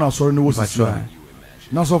ma ho na asore no wo si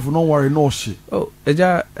na so for no worry no she oh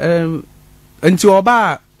eja enti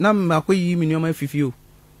oba na makoyi mi nyoma fifi o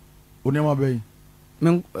onyama be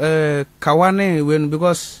men kawane when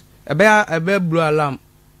because ebe blue alarm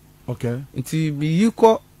okay nti bi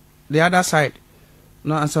yiko the other side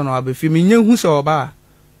no answer no abefi me nyehu se oba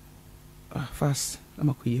fast na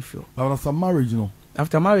makoyi fio after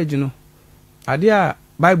marriage no ade a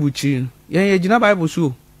bible chi yen yegina bible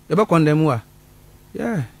so ebe condemn wa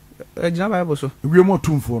yeah yegina bible so we mo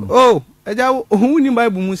tumfo no oh eja ohun ni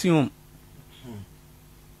bible mu si hom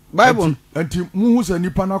bible enti mu hu se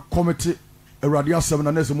nipa na committee Eradi asem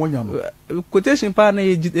na nese monya no quotation pa na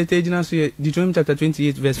ejina so Deuteronomy chapter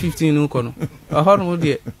 28 verse 15 no ko no ahono mo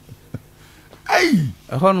de ai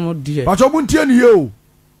ahono mo de ba cho buntie ne ye o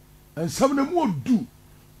ensem na mu odu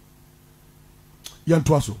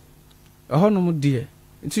yanto aso ahono mo de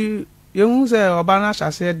nti ye hu se oba na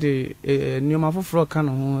hyase de nioma foforo ka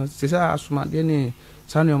no ho se sa asomade ne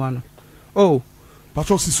sa nioma no oh ba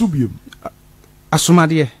cho sisubiem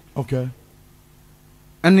asomade okay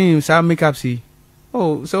ani sa makeup si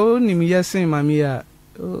oh so ni mi yesin mami ya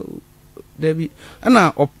debi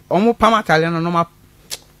ana omo pama Italian no ma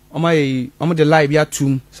omo de live ya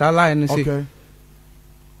tum sa lie ni say okay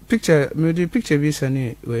picture me the picture bi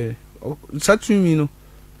sani we sa tumi no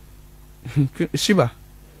Shiba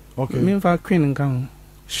okay me fa queen nkan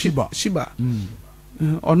Shiba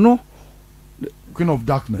ono queen of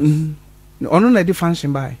darkness ono na di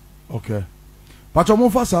function by okay. But I'm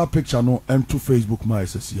our picture no to Facebook my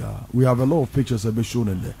we have a lot of pictures that be shown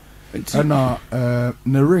in there. And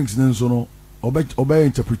the rings then so no obey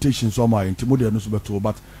interpretations on my intimodia no so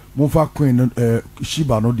but Monfa Queen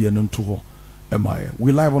Shiba no the to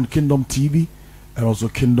we live on Kingdom TV and also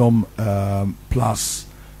Kingdom Plus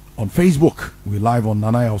on Facebook. We live on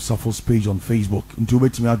Nanaya Safo's page on Facebook. Into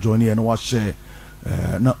wait me join here and watch share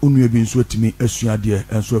na unu ebi nso etimi asua de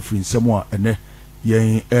enso afri nsemo a ene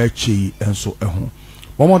yen echi enso eho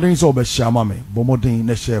bomodin so be hia me bomodin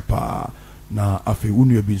na share pa na afi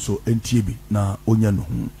unu ebi nso entie bi na onya no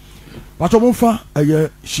hu pato momfa eye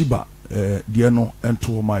Shiba de no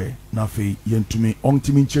ento mai na afi yentumi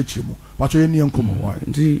ontimi nchechire mu pato ye ni enkomo wa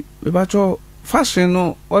ndi be pato fashion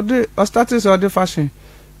no ode started so ode fashion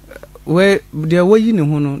we there were you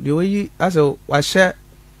no the way you as a wa share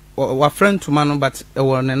wa friend to man but e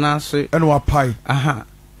won na so and wa pie aha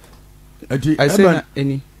I say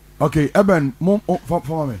any okay Eben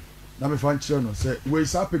for me na me fan chere no say we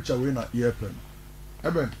sa picture we na year pen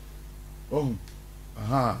Eben oh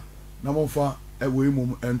aha na mo fa we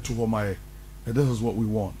mum ento ho my this is what we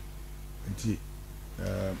want nti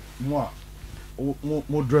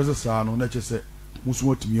mo dresses are no na che say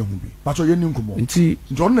musumo timi ehu bi pacho ye nin kumo nti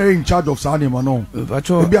on na in charge of sa ne ma no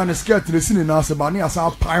pacho bi an skirt le sini na se ba ne asa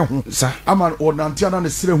pan ho ama o nantia na ne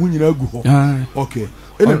sire hu nyina agu ho okay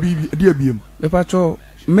ena bi de biem pacho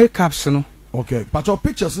makeups no okay pacho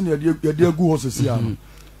pictures ne de agu ho sesi ano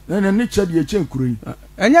na ne che de che nkuro yi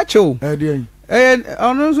enya chew de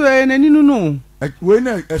ono so nani no we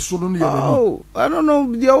na eso no ye oh I don't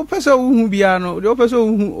know the person who bia no the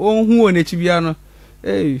person who on echi bia no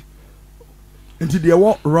nti de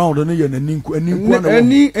wo round no ye nani na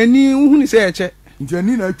ani hu ni say eche nti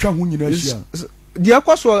ani na atwa ho nyina ahia de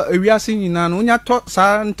akoso awiase nyina no nya to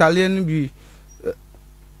sa ntale no bi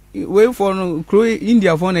we for no kro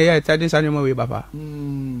India for na ye tade sa nyoma we baba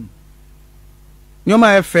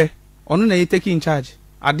nyoma efe ono na ye take in charge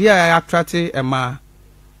ade a attract ema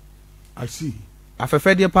I see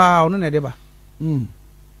afefe de pa ono na de ba ono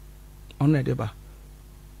na de ba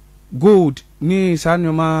gold ni sa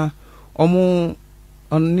nyoma omo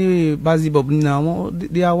oni bazi bob na omo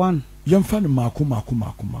they are one yemfa ne mako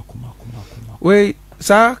we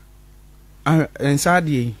sa ensa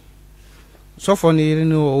die so for ni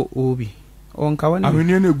no obi on ka wani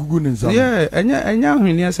ahwene na egugu ne nza yeah enya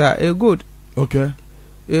ahwene sa e good okay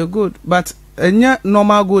e good but enya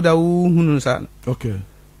normal good a hunu sa okay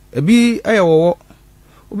ebi ayewo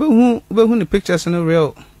obehu ni pictures no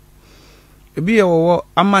real ebi yewo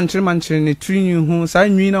amanchire ne trinyu hu sa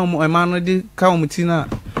nwi na mo ema no de ka omuti na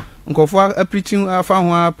nkofo a preaching afa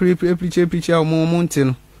ho a preach a mo nti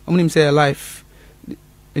no omnim say life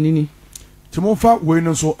enini timonfa we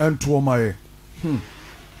no so ento maye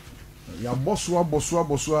ya boso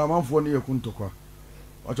amanfo ne yekuntokwa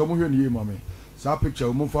acho mo hwe ne mame sa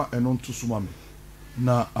picture mo fa eno nto so mame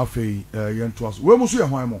na afei yento aso we mo so ye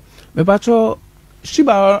hwan mo me pacho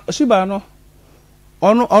shiba no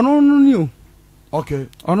ono new okay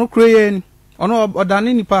ono Crêăture ono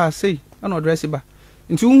odane nipa sei ana odress ba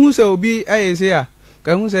nti hu se obi aye se a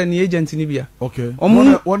ka hu se ni agent ni bia okay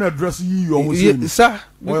one address yi yo mo se sa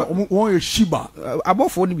won ye shiba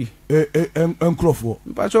abofo ni bi enkrofo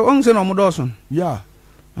pacho on se no mo doson yeah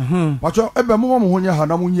pacho ebe mo ho nya ha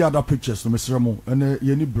na mo nyi ada pictures no mesere mo ene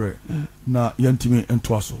ye ni bre na ye ntimi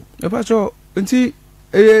ento aso pacho nti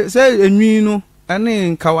se enwi no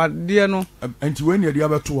ane kawade no enti we ne dia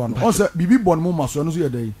beto ano on se bibi bon mo maso no so ye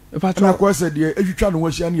dai na ko se de etwitwa no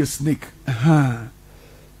wahia na ye snake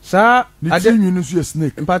sa ade nwi no so ye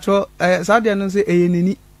snake pacho sa de no se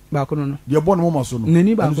eyeneni ba ko no de bon mo maso no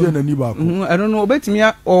nani ba ko nani ba ko eno no obetimi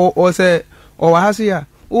o se o wa hase ya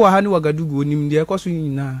o wa ha ni wagadugu onim de ko so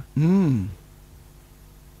nyina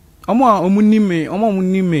omo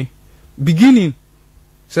nime beginning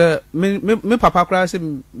se me papa kra se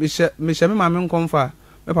me she me mame nkomfa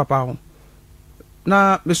me papa ho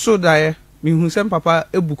na me so dae me hu se papa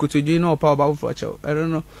ebukotodwe na opa oba fo chew I don't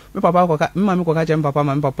know me papa ko ka me mame ko ka che me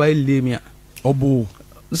papa elemia obo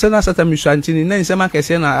se na sata mi shantini na nse ma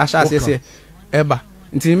kese na asha sese eba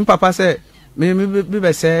nti me papa se me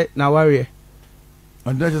be se na warrior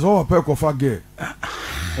and that is all papa ko fa ge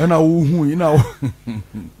na wo hu ina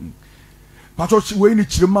pato we ni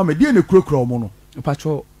chire ma me de na kurakura omo no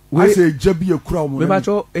pacho we say jabi ekura omo me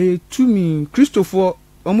pacho to me Christopher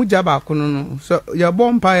omu jaba kono no so ya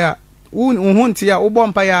bompa ya wo hu ntia wo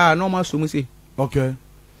bompa ya na ma so mu se okay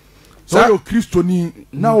so yo Christoni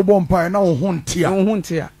na wo bompa na wo hu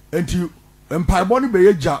ntia enti empire body be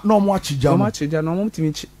yeja na omo achija na omo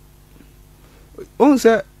timi chi on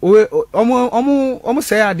se omo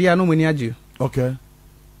say ade ya no mani age okay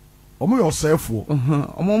omo yo sefo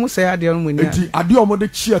omo say ade no mani enti ade omo de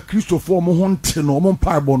chia Christopher omo hu nti no omo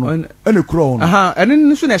empire bo no ene kura ono ene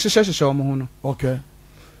nso na hyehyehye omo hu no okay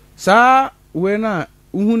sa we na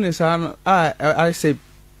uhu ne sa no I say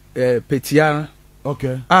petia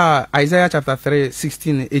okay Isaiah chapter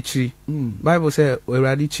 3:16 h3 Bible say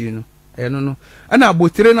Ewurade chi no eno no ana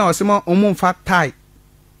abotire na osema omo mfa tie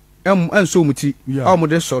enso muti omo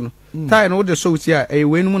de so no tie no de so uti a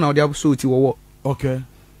we nu na de so uti wo okay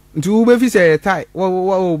nti wo be fi say tie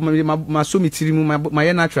wo ma so mitiri mu ma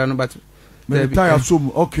ye natural no but me tie so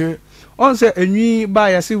mu okay on say enwi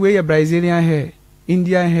ba ya say we ye Brazilian hair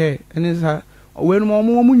Indian hair ene sa we nu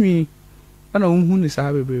mo nwi ana unhu ni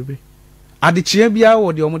sa bebrebe adechie bia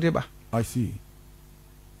wo de omo de ba I see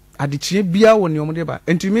adechie bia wo ni omo de ba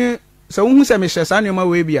enti me so hu se me hye sa ne ma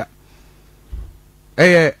we bia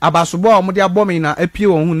abasobo a mo de abọ me na apie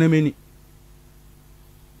won hu na mani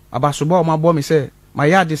abasobo a mo abọ me se ma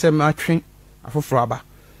ya de se ma twen afoforo aba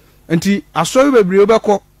enti asoyi bebre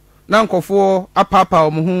obekọ na nkofo apapa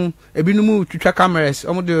omo hu ebinum twitwa cameras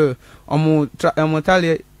omo de omo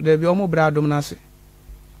tale de bi omo bradom na se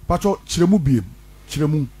pacho chiremu biem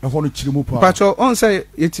chiremu ehọ no chiremu pa pacho on say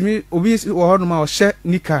yetimi obi wo ho no ma o hye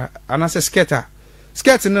nika anase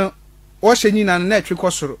skirt no o hye nyina na etwe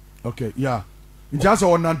kosoro okay yeah ntiasa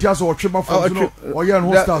on ntiasa o twema fo no o ye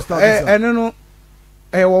no star eno no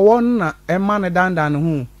wo won na ema ne dandan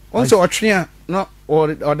hu on say o twe a no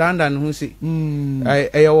o dandan hu si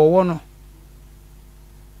wo won no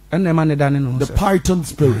ena ema ne dan no the python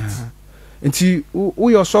spirit nti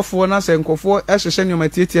wo yo sofo na se nkofo ehhehye nyoma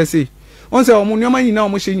tietia sei on say omo nyoma nyina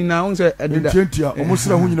omo hye nyina on say edida ntia omo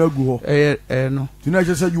sira hu nyina gu ho no tina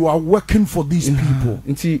je say you are working for these people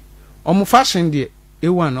nti omo fashion de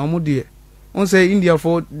ewan omo de on say India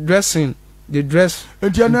for dressing the dress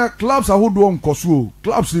ntia na clubs ahodo nkoso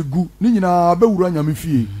clubs egu ni nyina abewura nyame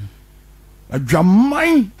fie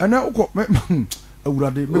adwaman ana ukọ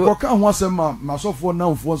awurade me ko ka ho asem ma sofo na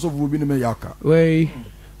mfo sofo bi ne me yaka we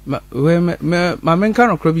ma menka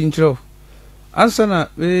no krobi nchiro ansa na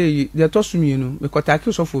de tosumienu me ko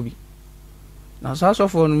take sofo bi na so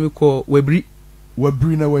sofo no me ko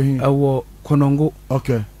wabri na wahin awo konongo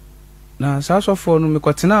okay na so sofo no me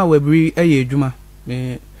ko tena wabri eye adwuma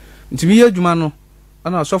me ntimi ye adwuma no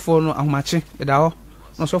ana sofo no ahomache da ho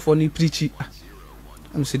na sofo no preachi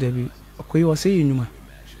am se debi okoyi wo se nyuma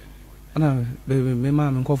ana me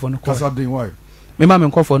ma me nkofo no ko kasa den why me ma me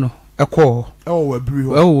nkofo no ekọ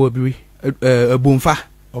wabri abomfa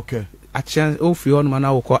okay achian ofi on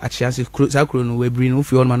mana wokọ achiase za kro no wabri no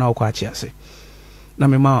ofi on mana wokọ achiase na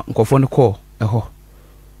me ma nkofo no ko eho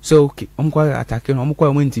so okay omkwa atake no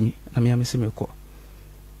omkwa mo ntimi na me amese me ko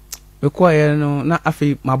ye no na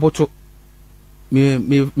afi maboto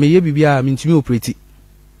me ye bibia me ntimi operate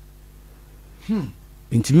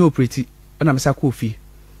ntimi operate na me sa ko ofi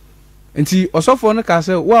enti osofo no ka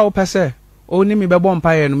se wa wo pese oni me bebo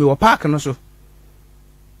mpaye no me wo park no so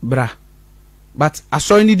bra but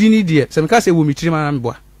aso ni di ni die se me ka se wo mi chiri ma me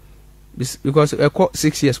boa because I call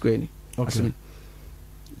 6 years ko ni okay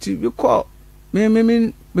ti we call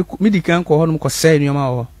me di kan ko ho no ko say ni ma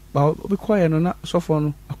ho ba we call ye no na sofo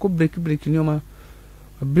no akọ break ni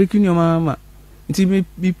ma ma nti me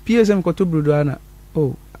PSM ko to brodo ana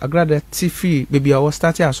oh agrada TV baby I was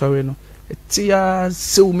starting asori no tia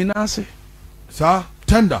se o mi na se sa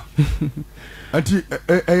tender anti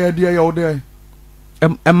dia ya ode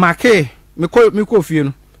make me ko fie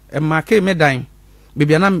no make me dan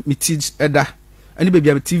baby na me ti eda ani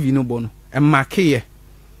baby am TV no bo no make ye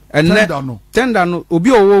tender no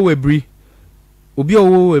obi owo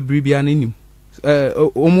wabri bia na nim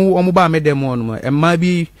omu ba me dem no ma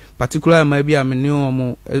bi particular ma bi am ne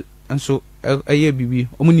omu enso eye bibi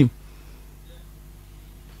omu nim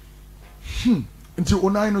nti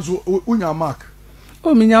onai no so unya mark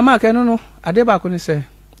minya mark no ade ba ko ni se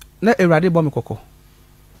na ewrade bo me kokko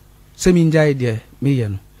se mi njai de me ye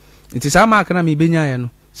no nti sa mark na me benya ye no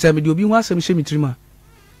se me de obi hu asem hye mi tirima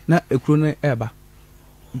na ekuro no eba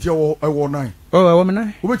nti ewo nine ewo me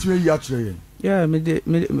nine obetime yi akire ye yeah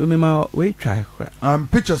me ma we try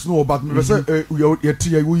pictures no but me say ye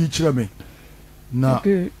tie wo yi kire me na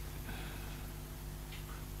okay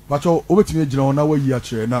pacho obetime gina ona wo yi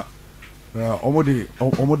akire na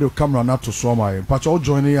omode camera na to so amaye pacho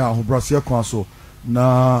join ya ahobrase kwa so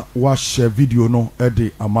na wa share video no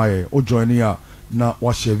ede amaye o join ya na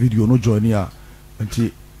wa share video no join ya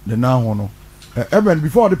nti the na ho no even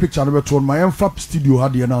before the picture no beto my emfa studio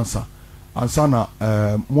had the answer ansa na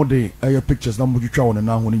mode pictures na modwitwa won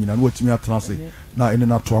na ho ni nyina na watimi atrase na ene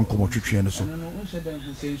na to ankomo twetwe ne so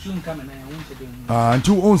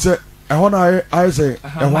nti on se ehọ na I say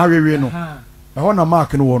ehọ awewe no ehọ na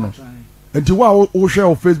mark no wo no nti wa o share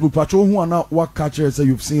on Facebook pacho hu ana wa catch say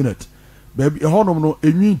you've seen it baby ehọ no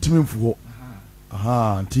enwi ntimi mfu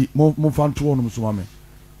ho nti mo fanto wo no so mame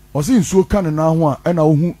o se nsuo kan na ho a ena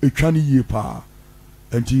wo hu etwa ne yie pa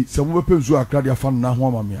nti se mo bepe nsuo akra dia fa na ho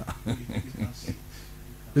amame a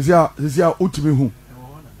zia utimi hu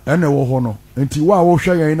ena wo ho no nti wa wo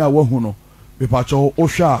hwe yan na wa hu no be pacho o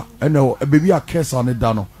hwa ena baby akesa ne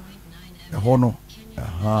da no ehọ no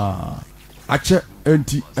ache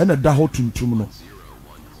enti ena da ho tuntum no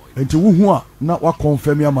enti wo hu a na wa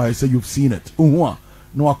confirm ya my say you've seen it wo hu a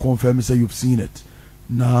na wa confirm say you've seen it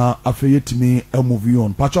na afeyetimi a movie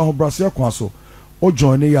on pacha ho brase kwa so o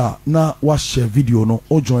join ya na wa share video no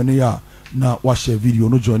o join ya na wa share video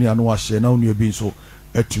no join ya na wa share na onu bi so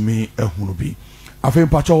etumi ehunu bi Afei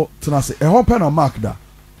mpacho tena se. Ho pe na mark da.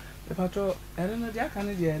 Mpacho no dia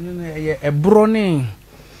kan dia no e bro ne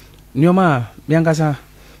nyoma miankasa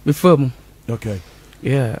me fam. Okay.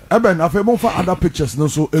 Yeah. Eben afei mo fa other pictures no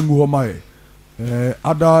so engu ho mai.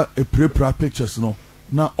 Other prepare pictures no.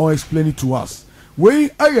 Now I'll explain it to us. We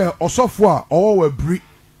aye osofo a owo wabri.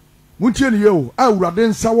 Muntie ne ye o, a urade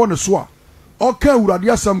nsa wo ne so a. Oka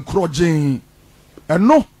urade asam krogyen.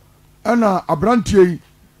 Eno na abrantie yi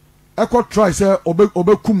ekọ try say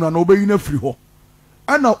obekum na obeyi na firi ho.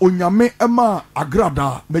 Ana onyame ema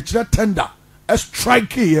agrada me kire tender a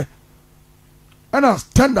strike here. Ana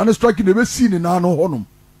tender na strike ne be si ni na no honum.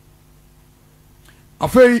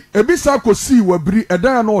 Afei ebisa kosi wabri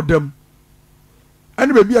edan na odam.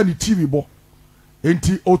 Ani be bia ni TV bo.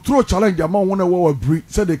 Enti otro challenge ama wona wa wabri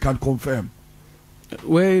so they can confirm.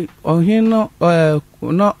 We ohin no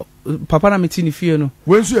papa na meti ni fie no.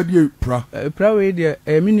 We nso ye die pra. Pra we de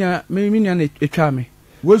minia na etwa me.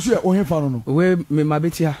 We nso ye ohin fa no. We me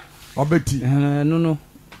mabeti ha. Obeti. No.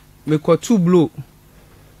 Me ko two blow.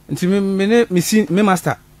 Nti me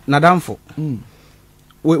master na damfo.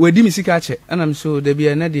 We di mi sika che. Ana me so de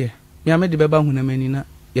bia na de. Me ame de beba hu na mani na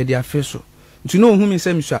ye de afe so. Nti no hu mi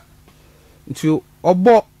se mi swa. Nti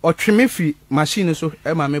obo otweme fi machine so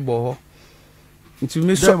e ma me bo ho. Nti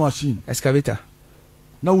me so machine excavator.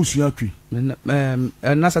 Na usua twi.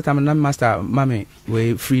 Na sata na master mame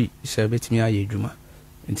we free service me aye djuma.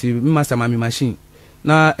 Nti master mame machine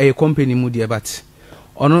na a company mu de but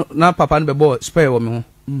ono na papa no be bo spare wo me ho.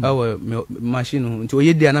 Awo machine ho. Nti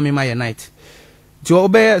oye dia na me ma ye night. Nti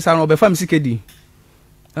obe sa no obe fam sikedi.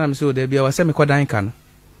 Na me so de bia wa se me kodan ka no.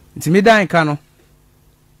 Nti me dan ka no.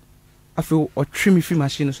 Afi o twimi fi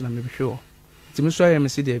machine so na me behwe o. Nti me so ya me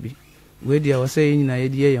se de bi. We dia wa se nyina ye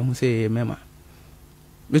die ya hu se mema.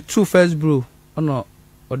 Me two first bro ono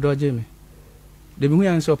odoje me. De bi hu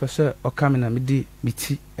ya nse opese o kamera me di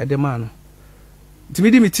miti e de ma no. Nti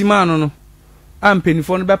me di miti ma no. Am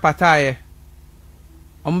penifo no be pataye.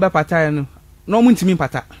 O mbe pataye no. No mu ntimi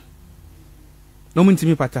pata. No mu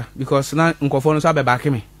ntimi pata because na nkofo no so abeba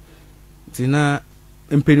ke me. Nti na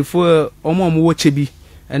mpenifo o mo wo chebi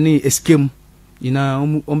ani escape ina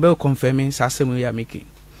ombe confirming sasem ya making.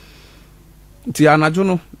 Nti anajo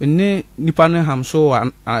no enne nipa no ham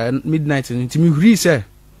so midnight nti mi huri se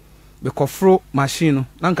be kofro machine no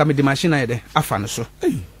na nka me de machine ayede afa no so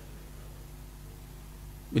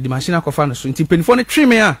me de machine akofa no so nti penifo no twi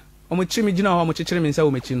me a o mo chi me gina ho mo chechire me nsa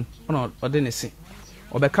wo machi no ona ode ne se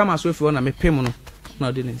obe kama so afi ona me pem no na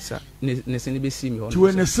ode ne nsa ne se ne be si mi ho ti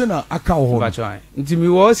we ne se na aka ho nti mi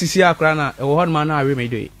wo sisi akra na e wo ho ma na awe me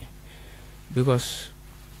do because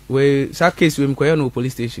we sa case we mkoya no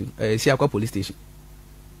police station si akwa police station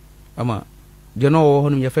ama de no wo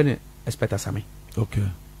honum ye fe ne expect asame. Okay.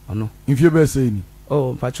 Ono if you be say ni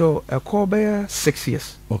pacho e ko be 6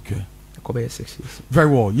 years. Okay. E ko be 6 years. Very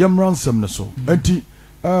well. Yem ransom na so enti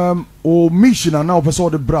o mission na o person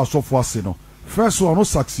de bra so for ase no first one no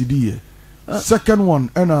succeed here. Second one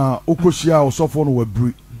na okoshia o so for no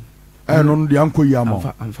wabri no de anko yi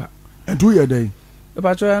ama amfa enti ye dey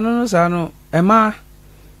pacho no sa no ema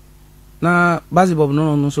na basketball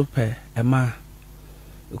no so pe ema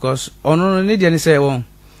because ono ne dia ni say won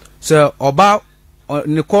so oba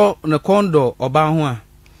ne kondo oba ho a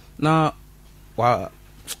na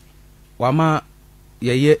wa ma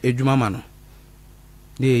ye edwuma ma no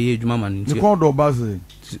de ye edwuma ma no ne kondo oba se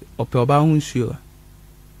ope oba ho nsuo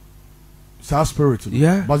sa spirit.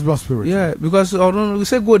 Yeah, basketball spirit. Yeah, because ono we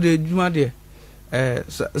say go de edwuma de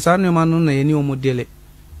sa ne ma no na ye ni o modele.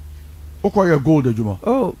 Okoye gold ejuma.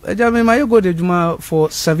 Oh, eja me my gold ejuma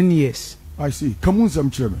for 7 years. I see. Come on,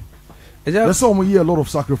 some chairman. Eja there's some year a lot of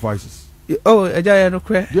sacrifices. Oh, eja ya no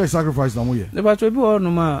kre. Yeah, sacrifice na mo ye. The batwe bi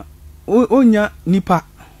no ma onya nipa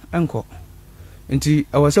enko. Nti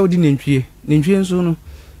awase odi nantwie nso no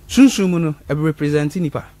sunsun mu no e represent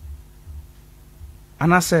nipa.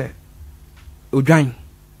 Anase odwan.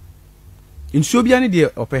 Nsuo bia ne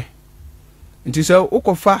de ope. Nti se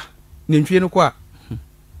ukofa nantwie no kwa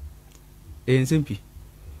ensempi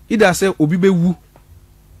ida se obi bewu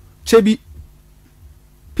chebi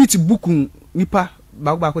pit bukun nipa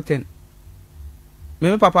ba ko 10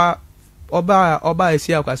 me papa oba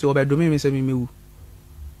esi akwa se oba domi me se me mewu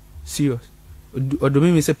serious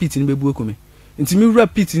odomi me se pit ni bebu akume nti mi wura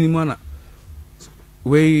pit ni mu na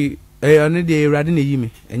we ane de erade na yimi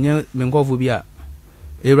enye me nkofo bi a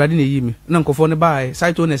erade na yimi na nkofo ne bae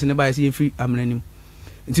site owners ne bae se ye free amranim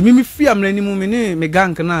nti mi fi amranim me ne me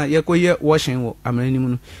gank na ye koye washing wo amranim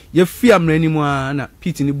no ye fi amranim a na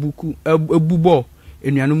pit ni buku ebubo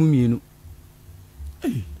enuanom mienu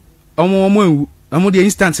omo ewu omo de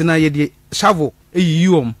instant na ye de shovel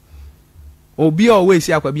eyiyi obi a owe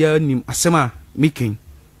esi akwa bia nim asema making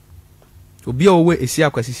obi a owe esi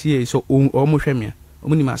akwa sisi so omo hwemia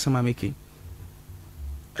omo nim asema making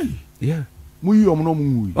yeah muyi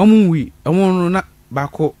omo no na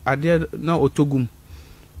bako ade na otogum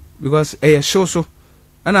because show so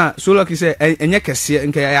ana so lucky say enye kese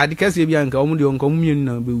nke ya ade kese bia nke omo de onko mienu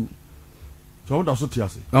na bewu so omo da so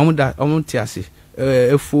tiase omo tiase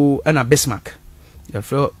efo ana Bismarck ya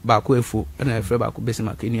fro bako efo ana ya fro bako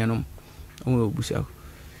Bismarck enianom omo obusia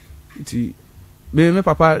ti me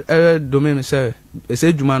papa domain me say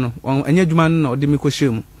ese djuma no enye djuma no na ode me ko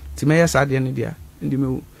hyemu ti me yesa ade ne dia ndi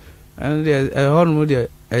me and the horn de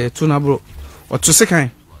to na bro oto sekan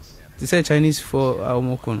ti say Chinese for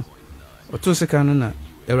omoko no oto sekan no na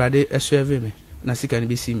Ewrade esweve me na sekan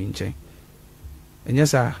be si mi nchen enye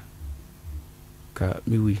sa ka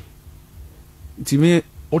mi wi ti me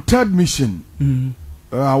o third mission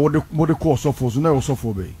what the course of was na so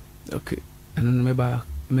for be okay and me ba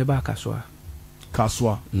kaswa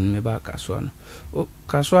me ba kaswa no o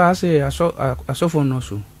kaswa say aso for no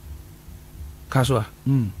so kaswa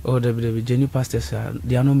oh the Jenny pastors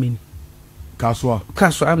they are not many kaswa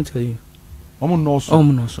I'm telling you omo no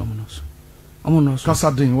so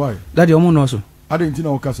kasa din why daddy omo no so ade nti na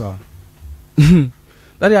o kasa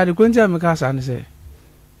daddy ade kwenti am kasa ne say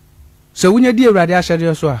so wunya di Ewrade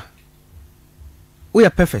ahede so a we are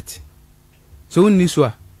perfect so unni so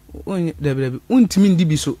a the untimi ndi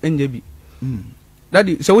bi so enye bi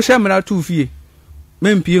daddy so wo shamra tu fie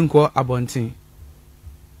mempie nko abonten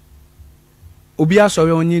obi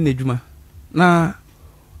asọrọ onye n'edwuma na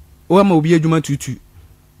o ma obi edwuma tutu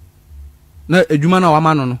na edwuma na wa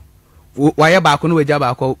ma no wa ye baako no wagya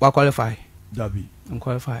baako wa qualify dabi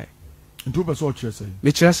qualify ntu be so chese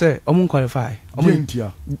me kire say omo qualify omo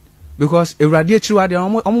ntia because Ewrade akiri ade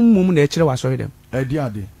omo mum na akiri wa sorry dem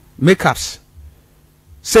ade makeups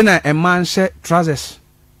say na a man she trousers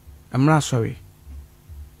amra sorry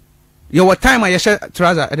your time I she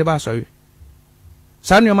trouser e de ba sorry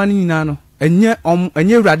san yo mani nyina no enye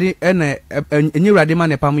Ewrade na enye Ewrade ma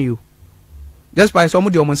ne pam you just by some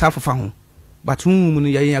de omo sa fofa ho but mu no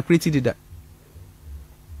ya created that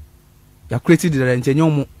ya created that enye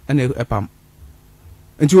omo na epam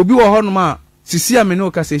enti obi wo ho no ma sisi a me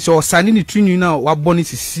no ka say so sani ni twinu na wa boni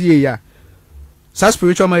sisi ya sa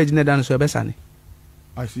spiritual marriage na dan so be sani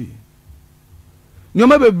I see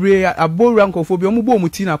nyoma bebre abowura nkofo bi omo bo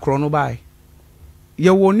muti na kro no bai ye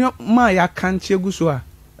wo nyo ma ya kanche guso a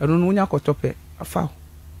eno no nya kotope afa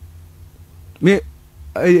me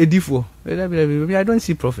edifo I don't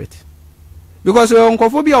see profit because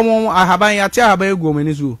nkofo bi omo ahaban ya ti ahaban egu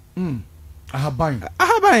omani so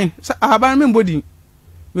ahaban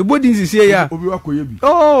me body sisi ya obi wa koye bi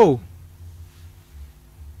oh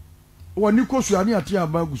wani kosu ani ati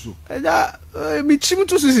ahaban guso da mi chim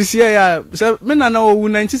to sisi ya me na owu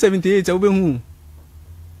 1978 obehu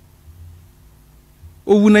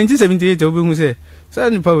owu 1978 obehu say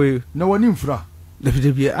ni pa we na wani mfra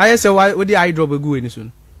debi aye say we dey eye drop egu eni so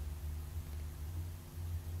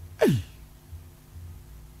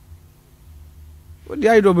we dey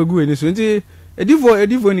eye drop egu eni so nti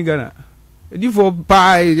edifo ni Ghana edifo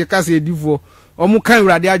pa ye ka say edifo omo kan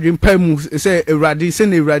Ewrade adwen pa mu say Ewrade say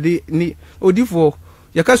na Ewrade ni odifo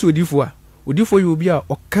ye ka say odifo a odifo ye obi a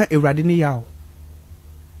oka Ewrade ni yawo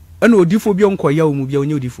ana odifo bi onko yawo mu bi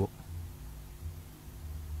onye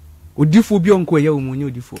odifo bi onko yawo mu onye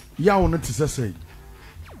odifo yawo no te say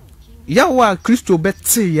yawo a Kristo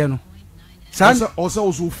betse ye no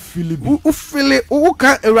also Philip u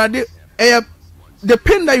ka Ewrade the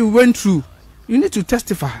pain that you went through you need to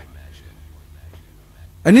testify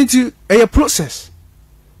and need to a process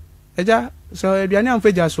eja so aduane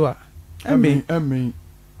amfeja so a amen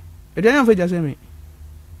aduane amfeja so amen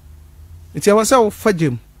it's our self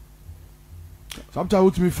fajem sometimes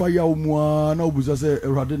with me fire mu na obuza say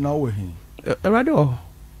Ewrade na wo he Ewrade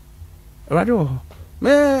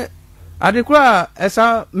me adekura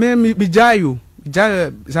esa me bijayo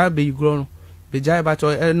za be igro no bijay ba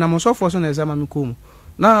to na mo so for so na esa ma me kom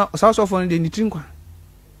na so for de nitrin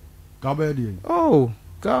ka ba de oh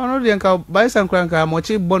ka no de nka buy san kranka mo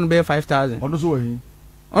chi bon be 5000 ono so he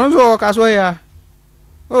ono so ka so ya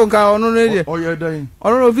oh nka ono no de oh yeah dan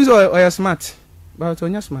ono no visa o ya smart ba to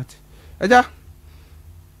nya smart eja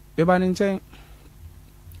be ba ni chen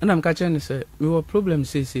ana mka chen say we were problem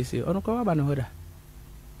say ono ko ba na hoda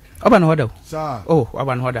sir oh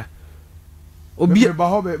aba na hoda obi ba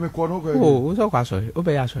ho be me ko no ko oh so kwa sorry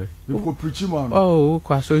obe ya sorry we ko preach man oh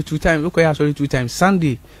kwa sorry 2 times we ko ya sorry 2 times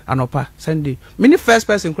Sunday anopa Sunday many first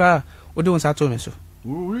person cry o de won sa to me so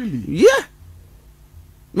oh really yeah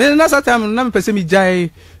me na sa time na me pese mi jai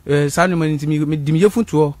sanu man ntimi me dim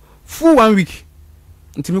yefuntuo full 1 week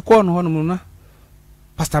nti me call no ho no na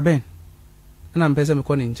Pastor Ben na mpese me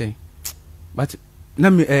call ne nchen but na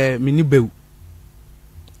me ni bew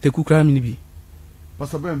te kukra me ni bi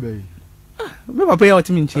Pastor Ben be me papa ya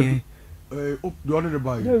otimi nchen the only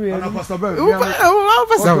buy and Pastor Ben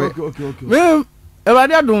okay me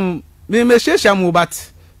everybody adum me share mo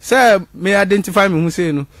but say me identify me who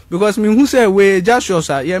say no because me who say we Joshua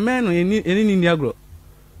sir ye men no any ni agro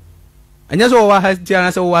anya so wa ha ti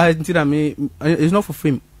ana say wa ha ti na me it's not for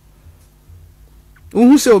fame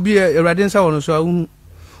who say obi everybody say wono so who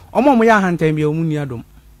omo ya hantan bi omu ni adom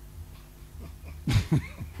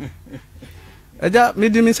aja me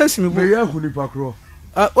di me say me bo ya huni pakro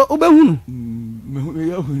obe hunu me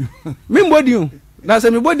ya huni me body o na say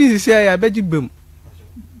me body say ya beji bem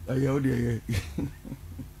aya o de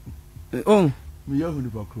oh me ya huni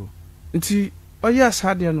pakro nti oya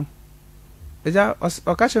sade no aja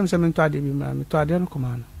o ka chem se me to ade bi mra me to ade no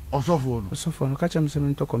koma no osofo no ka chem se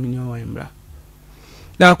me to communion wa mra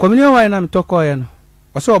na communion wa na me to ko ye no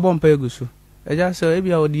oso obo mpa egusu aja so e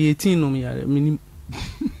bia o di 18 no me ya minim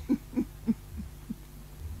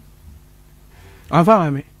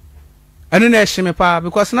anfa me ene na ehye me pa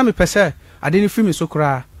because na me pese ade ni free me so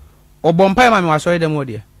kra obo mpa ma me waso dem wo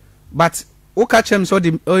de but o ka chem so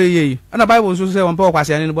de oyeye ana bible so say won pa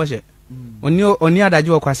okwase ane no bo hye oni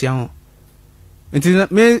adaje okwase ho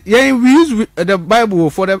nti me we use the bible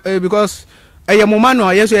for the because eye mo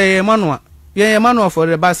manual yes eye manual for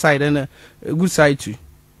the bad side and the good side too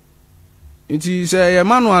nti say eye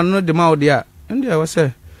manual no de ma o de a ndi I was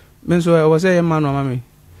say me so I was say eye manual ma me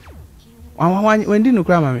when di no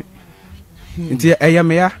kra ma me nti eye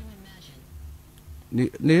me ya ni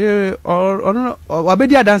or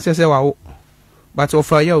wabedi dance say wa wo but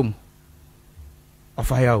ofa ya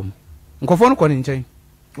nkofo no kwani nchen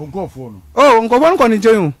nkofo no nkofo no kwani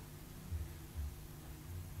nchen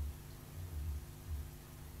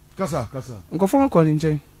kasa nkofo no kwani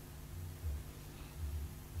nchen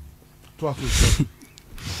to aso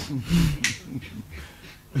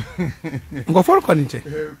nkofo no kwani nchen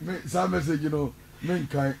me sa message no men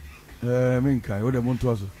kai o de mon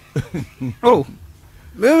to aso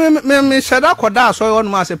me shada koda so on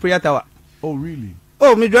ma say prayer tower. Oh really?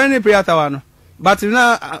 Me join the prayer tower no. But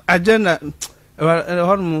na agenda me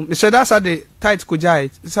shada Saturday tight ko jai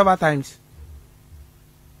several times.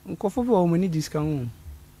 Nkofo bo mo ni discount.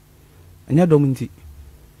 Anya dom nti.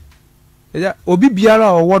 Eja obi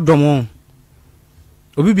biara owo dom.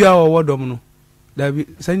 Obi biara owo dom no. Da bi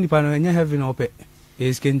say nipa no anya heaven ope.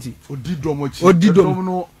 Eskenti. Odi dom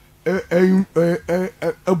no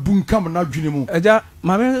bunkam na dwene mu aja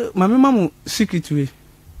mame mamu secret we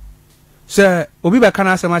se obi be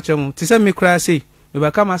kana asema chemu ti se me kra say me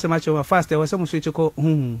be kama asema chemu fast e wo se mo switch ko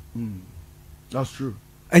that's true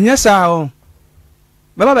anya sa o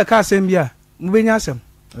baba be ka asem bia mo be nya asem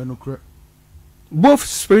no kra both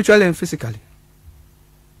spiritually and physically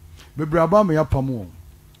be braba me yapamo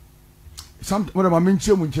sometimes when my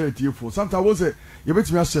menche mu nche for sometimes I say you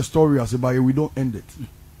bet me ask a story as about we don't end it.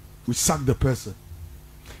 We sack the person.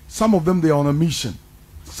 Some of them they are on a mission.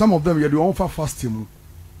 Some of them they offer fasting.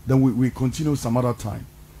 Then we continue some other time.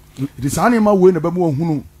 It is animal way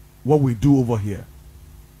what we do over here.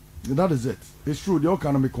 And that is it. It's true. They all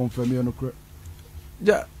kind of me confirm me no correct.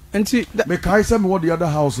 Yeah, and see me kai say me what the other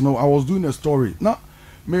house no I was doing a story. Now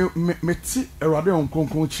me ti erade on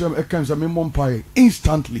konkon chem e kan say me mompae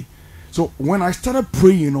instantly. So when I started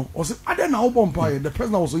praying, I said, I didn't know the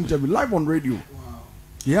person I was interviewed live on radio. Wow.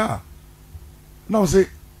 Yeah. Now I say,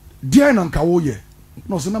 dear Nankawoye.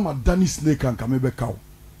 No, say, I'm a Danny Snake and Kamebe cow.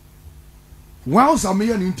 Whilst I made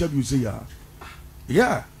an interview, say,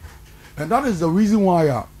 yeah. And that is the reason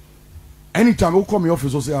why anytime I come in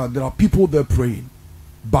office, I say, there are people there praying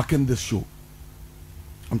back in this show.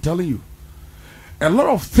 I'm telling you. A lot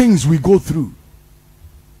of things we go through.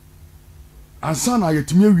 And son, I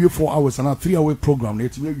yet me 4 hours and a 3-hour program.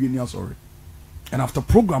 Yet me sorry. And after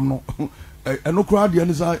program, no, I no crowd the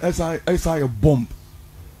as I a bomb.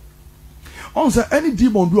 On say any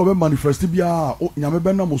demon do a manifest be a nyame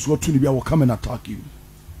be na moso to ni be will come and attack you.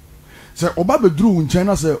 Say oba be drew in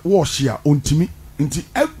China say wash here ontimi nti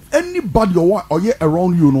anybody or ye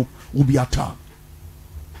around you no will be attacked.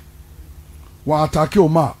 Wa attack o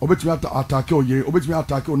ma obetimi attack o ye obetimi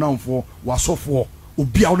attack o nanfo wa sofo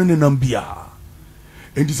obi a ne nam bia.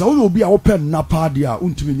 Enti sa wo obi a open na pa dia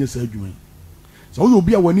untimi nye sa adwuma. Sa wo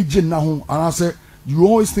obi a wani gye na ho ana say you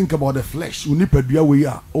always think about the flesh. You nipadua we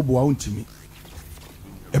a obo a untimi.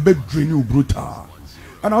 Ebe drain you brutal.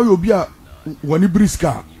 Ana wo obi a wani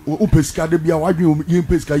briska o peska de bia wadwen yin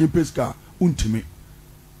peska untimi.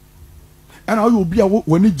 and I will be a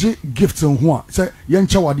when you gifts and one say yen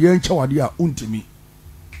chawadi a untimi.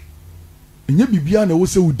 And ye bibiana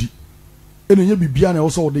was so di, and ye bibiana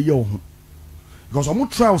also the yo. Because I'm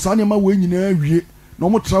not try Sanya my way in a year, no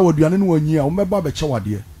more try with the other 1 year, or my baba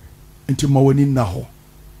chawadi into my winning now.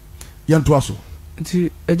 Yan to us.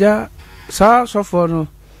 Eja sa so for no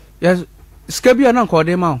yes skabia na call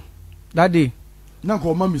them out that day na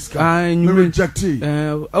call mama ska me reject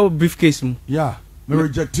our briefcase mu yeah me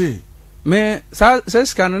reject me sa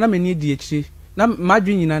scan na me need di echi na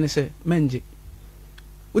madwin nyina ne se menje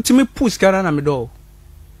utimi push kana na me do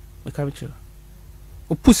me ka bicho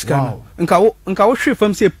o push kana nka wo hwe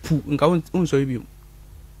fam se pu nka wo so bi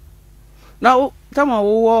na o tama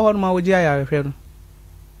wo ho ma wo ji aya hwe no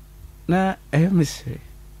na misre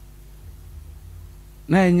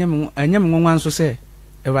na enyem nwanwa nso se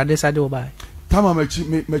ewade sade obai tama mechi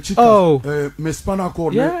me spana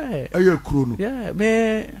call eye kuro no yeah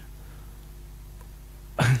me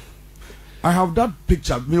I have that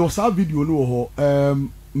picture me was that video no ho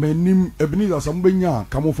me nim Ebenezer Sambenya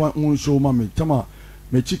kamofa on show ma me tama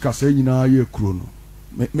mechi kasa nyina ye kuro no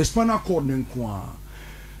me spana call ne nko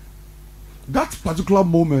that particular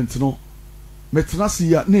moment no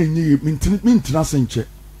metrasi ya na enyi mintina senche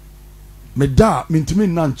me da mintimi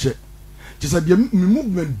nanche just be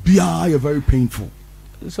movement bia are very painful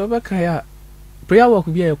so be kaya prayer work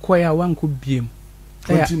bia e koya wan ko biem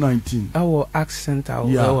 2019 our accent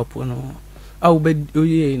our pono our be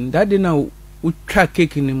oye that day na u twa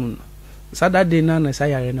cake ni mu so that day na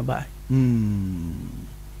say yare na ba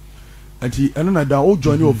ati eno na da o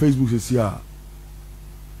join your Facebook say ya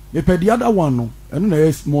me pe the other one no eno na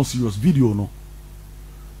is more serious video no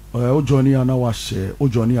o journey ana wa share o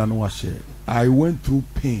journey ana wa share I went through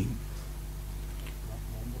pain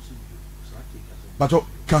but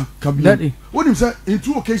can be what him say in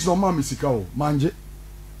two occasions on ma misika o manje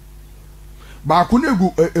ba ko na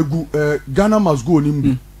egu Ghana must go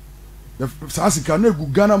nimbi sa sika na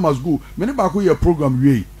egu Ghana must go me ne ba ko ye program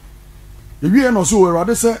wie no so we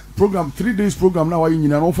rather say program 3 days program na wa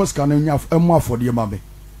nyina no first can nya emu afode ma me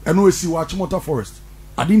eno esi wa Chimota Forest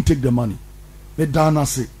I didn't take the money me dana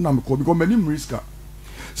se na me ko because many riska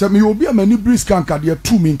se me obi a many riska nka de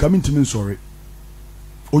to me nka mentimi sorry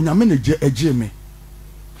onyame ne eje me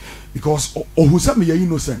because who said me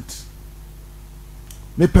innocent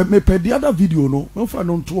me pe the other video no me fa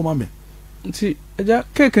no to ma me nti eja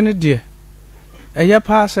cake ne de eya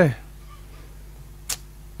pa se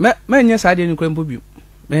me nya sa de ni kwempo bi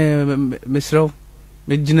me srew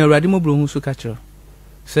me gina urade mo bro hu so ka kire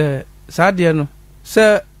se sa de no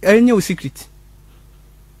se enye o secret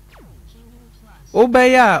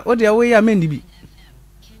Obaya, o de away a mendibi.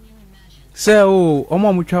 Say, oh,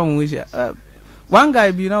 omo mutwa won we one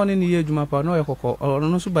guy be now in the year Juma pa no e kokko or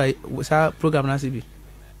no so by sa program na se bi.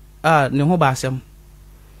 Ne ho ba asem.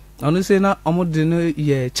 Onu say na omo de no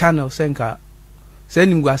ye channel senka. Say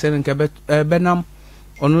nim gwa say nka benam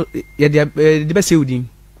onu ye de be se udin.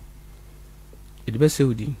 E de be se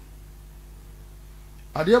udin.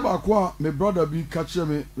 Ade ba kwa me brother bi catch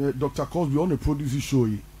me Dr. Cosby on a produce show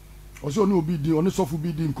yi. Also no be di on sofu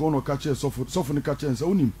bi di nko no catch sofu ne catch say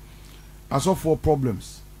onim. Aso for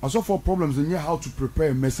problems in here how to prepare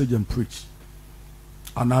a message and preach.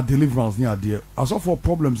 And our deliverance near there. Aso for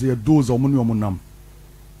problems here those omuni omunam.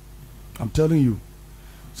 I'm telling you.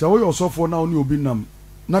 So we also for now ni obi nam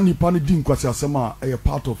na nipa ne di nkwasi asema a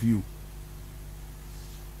part of you.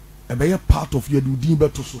 E be part of you di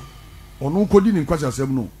beto so. Ono ko di nkwasi asem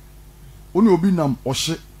no. Oni obi nam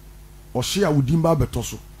ohye a udimba beto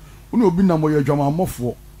so. Oni obi nam oye dwama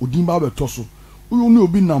amofo udimba beto so. Oni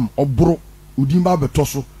obi nam obro udimba beto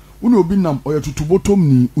so. Oni obi nam oye tutubotom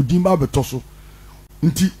ni udimba beto so.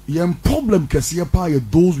 Nti yem problem kese pa ye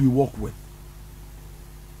those we work with.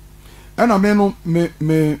 And I mean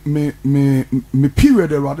me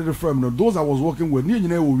period rather the firm those I was working with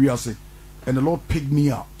and the Lord picked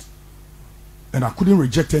me out. And I couldn't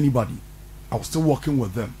reject anybody. I was still working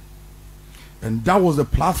with them. And that was the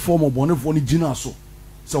platform of one of Jina so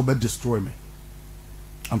destroy me.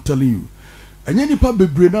 I'm telling you. And any people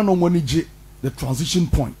be no one the transition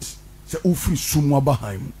point. Say ufri sumwa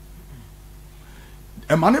behind.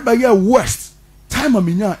 And man by year west time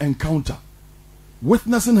I encounter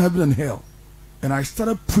witnessing heaven and hell, and I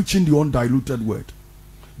started preaching the undiluted word.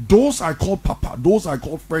 Those I call papa, those I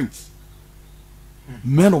call friends,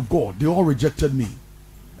 men of God, they all rejected me.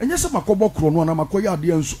 And yes, I'm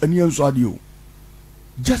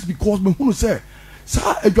just because me who say,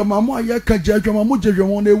 "Sir, a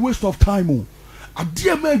waste of time." A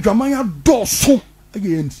dear man, Jamaya do so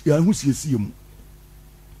again. Who see him?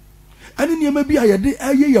 ɛne nneɛma bi a yɛde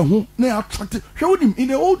ɛyɛ yɛn ho na attract hwɛ wonim in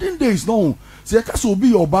the olden days no sɛ yɛka sɛ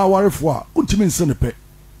obi yɛ ɔbaa awarefoɔ a wontumi nse ne pɛ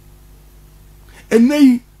ɛnɛ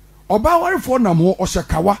yi ɔbaa awarefoɔ nam hɔ ɔhyɛ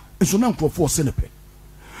kawa nso na nkurɔfoɔ se ne pɛ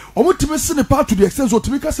ɔmo tumi se ne pɛ to the extent so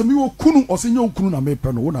tumi ka sɛ mi wɔ kunu ɔsɛ nyɛ okunu na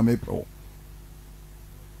mepɛ no wo na mepɛ wo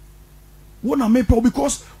wo na mepɛ wo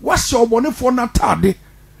because wahyɛ ɔbɔnefoɔ n'ataade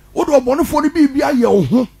wode ɔbɔnefoɔ no biribi ayɛ wo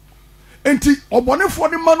ho enti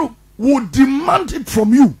ɔbɔnefoɔ no ma no will demand it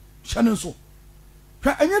from you hyɛ ne nso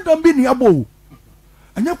hwɛ ɛnyɛ dam bi ne abɔ o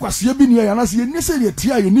ɛnyɛ kwaseɛ bi ne yɛ anase yɛni sɛ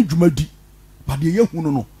yɛtie a yɛni dwuma di ba deɛ yɛhu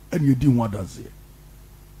no no ɛne yɛdi ho adanseɛ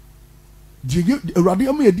deɛ awurade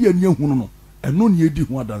ama yɛdi ani ahu no no ɛno ne yɛdi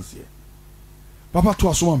ho adanseɛ papa to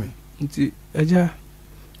asoma me nti agya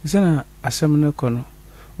sɛna asɛm no kɔ no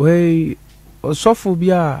wei ɔsɔfo bi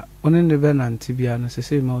a ɔne ne bɛnante bia no sɛ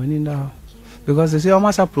sɛ ma ɔni da hɔ because sɛ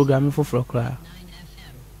ɔma sa programme foforɔ koraa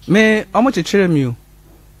me ɔmo kyekyere mi o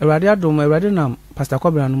awurade adom awurade nam pastor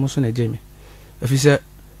Kɔbra no mo so na gye me ɛfiri sɛ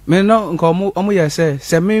me no nka ɔmo yɛ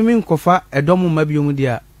sɛ me nkɔfa ɛdɔm ma biom di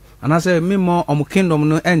a anaasɛ me mmɔ ɔmo kingdom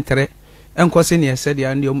no ɛntere ɛnkɔ sɛ neɛ sɛ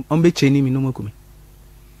deɛ ɔmo bɛkyɛ ni mi no makumi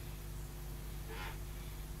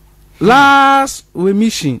last we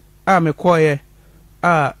mission a me kɔɛ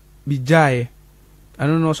a bijae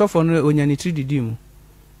ano no ɔsɔfo no onya ne tiri didi mu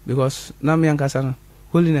because na me ankasa no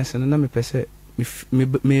holiness no na me pɛ sɛ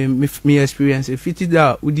me experience fiti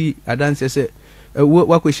da udi adanse sɛ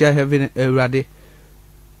wakɔhyia heaven awurade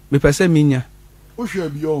me pɛ sɛ menya o hwɛ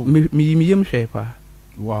bi o me yem hwɛ pa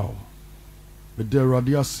wow me de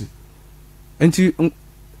awurade ase enti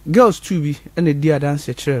girls too bi ɛna di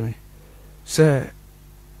adanse kyerɛ me sɛ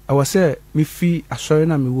awɔ sɛ me fi asɔre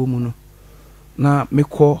na me wɔ mu no na me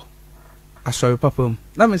kɔ asɔre papa mu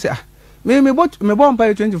na me sɛ me bɔ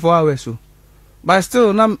mpa 24 hours so but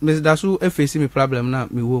still na me da so face me problem na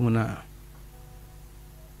me wɔ mu na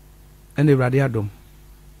ɛna awurade adom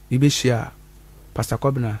ibɛhyia pastor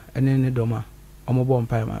Kɔbra ɛne ne dɔm a ɔmo bɔ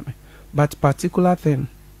mpa ma me but particular thing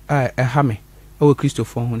a ɛha me ɛwɔ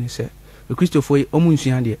Kristofo ho ne sɛ Kristofo yi ɔmo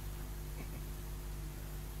nsua deɛ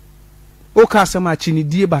o ka asɛm a kyi ne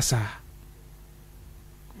die basaa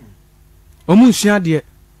ɔmo nsua deɛ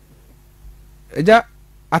ɛgya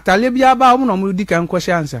atale bi aba ɔmo na ɔmo di kan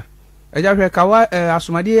kɔhyɛ ansa ɛgya hwɛ kawa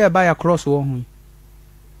asomadeɛ yɛ ba ya cross wɔ ho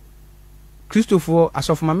Kristofo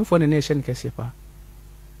asɔfo mamefo ne ɛhyɛ ne kɛseɛ pa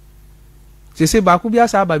sese baako bi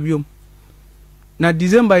asa aba biom na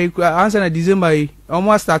December yi ansa na December yi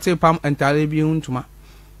ɔmo start pam entale bi ntuma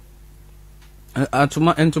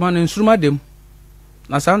ntuma ne nsuruma dem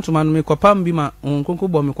na saa ntuma no me kɔpam bi ma nkonko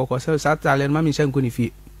bɔ me kɔkɔ sɛ saa atale no ma me hyɛ nko ne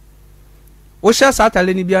fie o hyɛ saa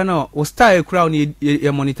atale ni bia na o style kura no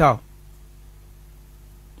ye monitor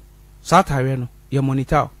saa atare no ye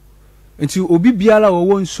monitor nti obi biara wo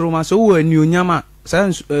wɔ nsuruma so wo anionyama saa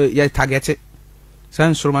ye target saa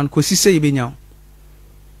nsuruma no kosi sɛ yebenya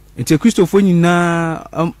nti Kristofo nyina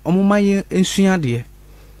ɔmoma ye nsua de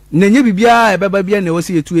na nye bibia ɛbɛba bia na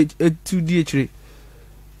wɔsi etu die kyire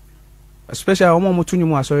especially ɔmo to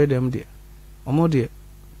nyumu asɔre dem de ɔmo de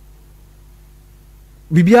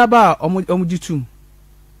bibia ba ɔmo gitum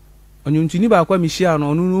onyuntuni ba kwa mihia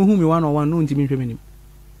no ɔno no hu mi 101 no ntimi hwɛ menim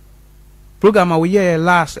program a we ye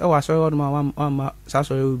last ɛwɔ asɔre ɔdoma wa sa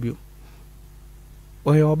asɔre obio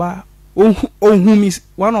ɔyɛ ɔba ɔhu mi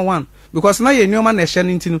 101 because na ye nneɔma na ɛhyɛ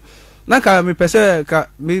no ntino na ka me pɛsɛ ka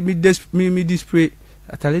me display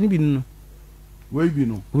atale ni bi no we bi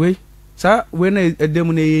no we sa we na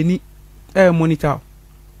edem na yeni monitor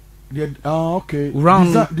okay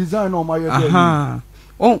round design on my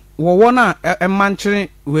wo na mankyere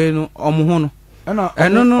we no omo ho no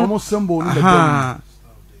eno no omo symbol ni the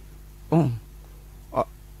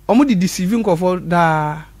omo di deceiving for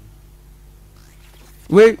da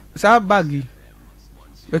we sa bagi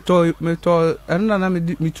meto eno na me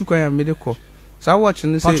tukwan ya me de ko sa watch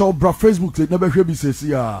no say pacho bra Facebook na be hwe bi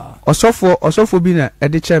sesi ya osofo bi na e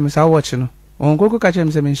de che me sa watch no on koko ka che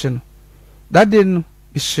me se me nhye no that day no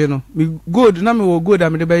ihye no me gold na me wo gold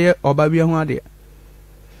am de be ye oba bi ho ade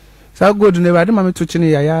sa gold ne ba de ma me to chine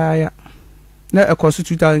ya na e cost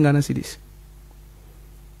 2000 Ghana cedis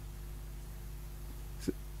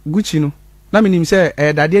Gucci no na me nim se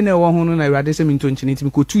dade na e wo ho no na awade se me nto nchine ntimi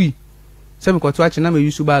ko tui se me ko to achi na me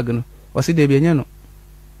use bag no o se de bi enye no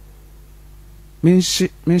me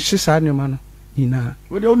nshi sa ne ma no ina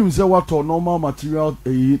we de onim se what normal material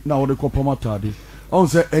na wo de kopom atade on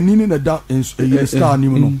say enini na da star ni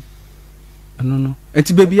mu no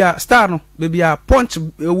enti baby a star no baby a punch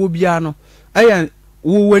wo bia no aya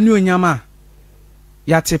wo wani onyama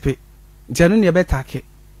ya tepe enti no ne be take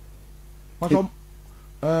pato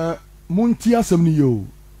munti asem ni yo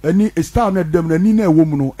any star na dem na ni na ewo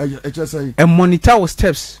mu no e che say e monitor our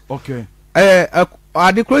steps. Okay.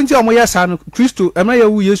 Ade kronti omo yesa no Kristo emra ya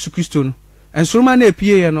wu Yesu Kristo no ensoroma na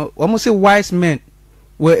epie no omo say wise men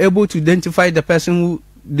were able to identify the person who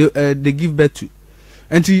they give birth to.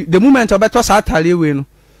 And the moment obeto sa atale we no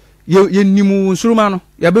ye nimu nsoroma no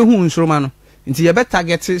ya be hu nsoroma no nti ye be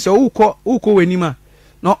target say ukọ wenima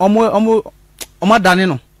no omo dane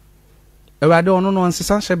no ewade ono no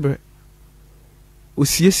nsesa hyebre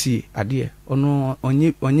osiesie ade ono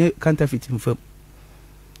onye counterfeit mfam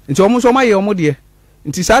nti omo so maye omo de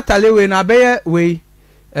nti sa atale we na be we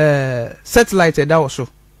satellite da wo so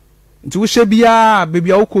nti wo hye bia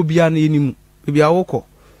bebia ukọ bia na enimu bebia ukọ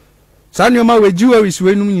sa nyoma we jiwari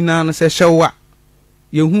we num nyina no se hyewa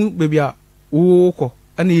yehu bebia ukọ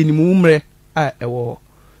ana enimu umre a ewo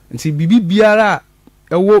nti bibi biara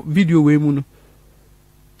ewo video we mu no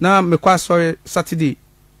na me kwa sorry Saturday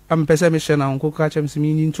am pese me hye na nko ka chem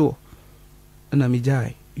simi ni nto na me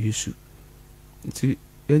jai Yesu nti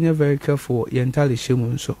you're very careful you entirely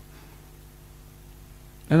shame so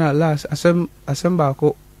and at last asem ba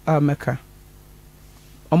ko a meka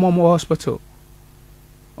omo hospital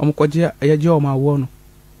omo kwaje ayaje omo awo no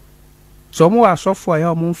so omo asofo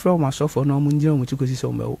ya omo mfre omo asofo na omo njira omo chikosi so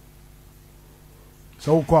omo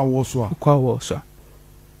so kwa awo so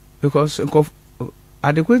because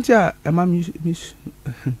adequate am miss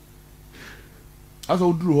as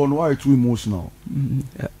I do on why too emotional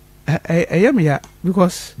I am here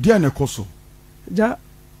because dear ne koso ja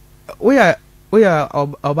we are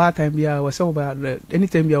about time bia was about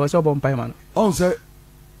anytime bia was about pay man on say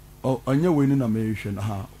anya we ni na mention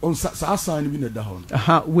on sa sign bi na da ho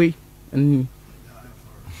we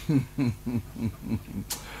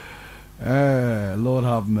Lord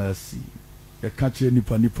have mercy. You catch any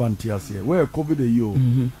pantias here. Where COVID you?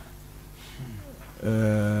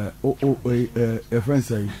 A friend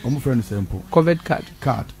say, I'm friend simple. COVID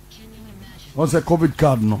card. What's a COVID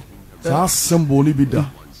card no? So symbol ni bida.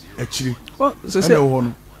 Actually. Well, so say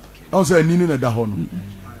one. I say nini na da ho no.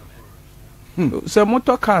 So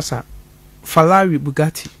motor cars Ferrari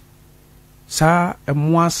Bugatti. Sa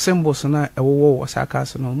mo symbols na ewo sa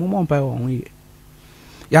cars no mo mo pa won ye.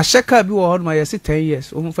 Ya sheka bi wo ho ma yesi 10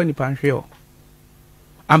 years o mo fa ni pan hwe o.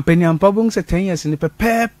 Ampeni ampabung se 10 years ni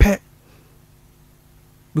pepepe.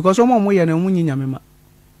 Because mo ye na mo nyinya mema.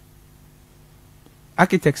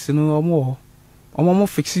 Architects no mo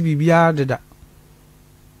fix bibia deda.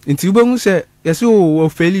 Nti ubongu se yesi o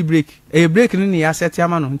fairly break. E break ni ya set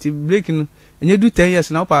ama no. Nti break no enye do 10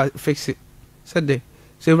 years na pa fix it. Said dey.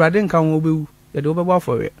 So Rade nka wo bewu. Ye de wo beba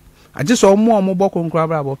for we. Aje so mo bọ konkra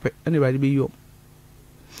bra bo pe. Ene Rade be yi o.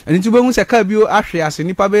 And nti ubongu se ka bi o ahwe ase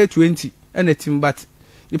nipa be 20 ene team but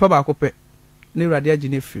nipa ba ko pe. Ne Rade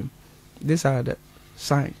agine film. These are the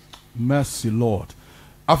signs. Mercy Lord.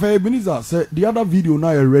 Afa Ebenezer say the other video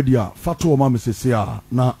na ready a fatu o ma mesese a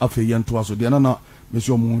na afa yento aso de na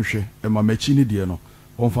mesio mo nhwe e ma machi ni de no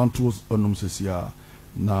on fanto onum sese a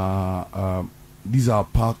na these are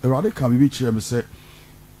part Rade can be chere me say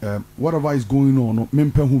whatever is going on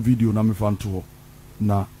mempe hu video na me fanto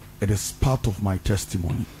na it is part of my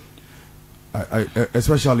testimony. I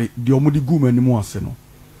especially the omudi guma ni mo ase no.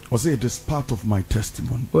 I say it is part of my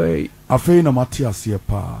testimony. Wait. Afa na Matthias here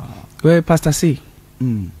pa. Wait, Pastor C.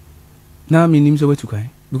 Now me name so where to kai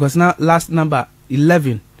because now last number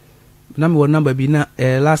 11. Now me what number be na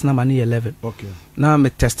last number ni 11. Okay. Now me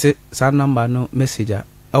test it some number no messenger.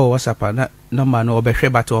 Oh WhatsApp na number no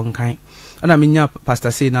obehwe but on kan. And I mean ya Pastor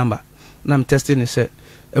C number. Now I'm testing it say.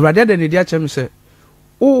 Rather than the dia chem say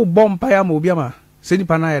oh bomb ya mo bia ma. Say ni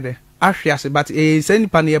pa na ye de. Ahwe but say ni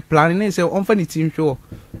pa na planning say on fa ni team show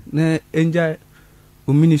na enjoy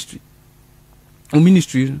o ministry. O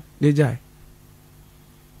ministry dey jai.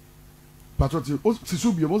 Patroti o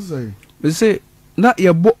sisu bi mo say we say na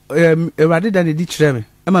ye bo Rade dan di kire me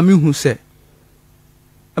e ma me hu say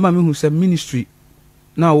ministry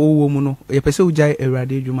na wo mu no ye pese o jai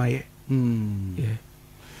Rade adwuma ye yeah.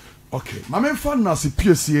 Okay, my main fan na se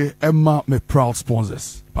PSA Emma me proud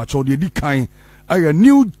sponsors patroti di kan a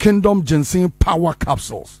new kingdom ginseng power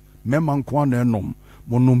capsules me man kwa na enom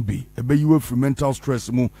monombi ebe you free mental stress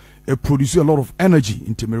mu it produce a lot of energy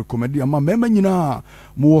into me recommend ama mema nyina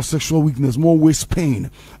more sexual weakness more waist pain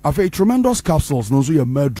afa tremendous capsules no so your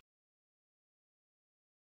med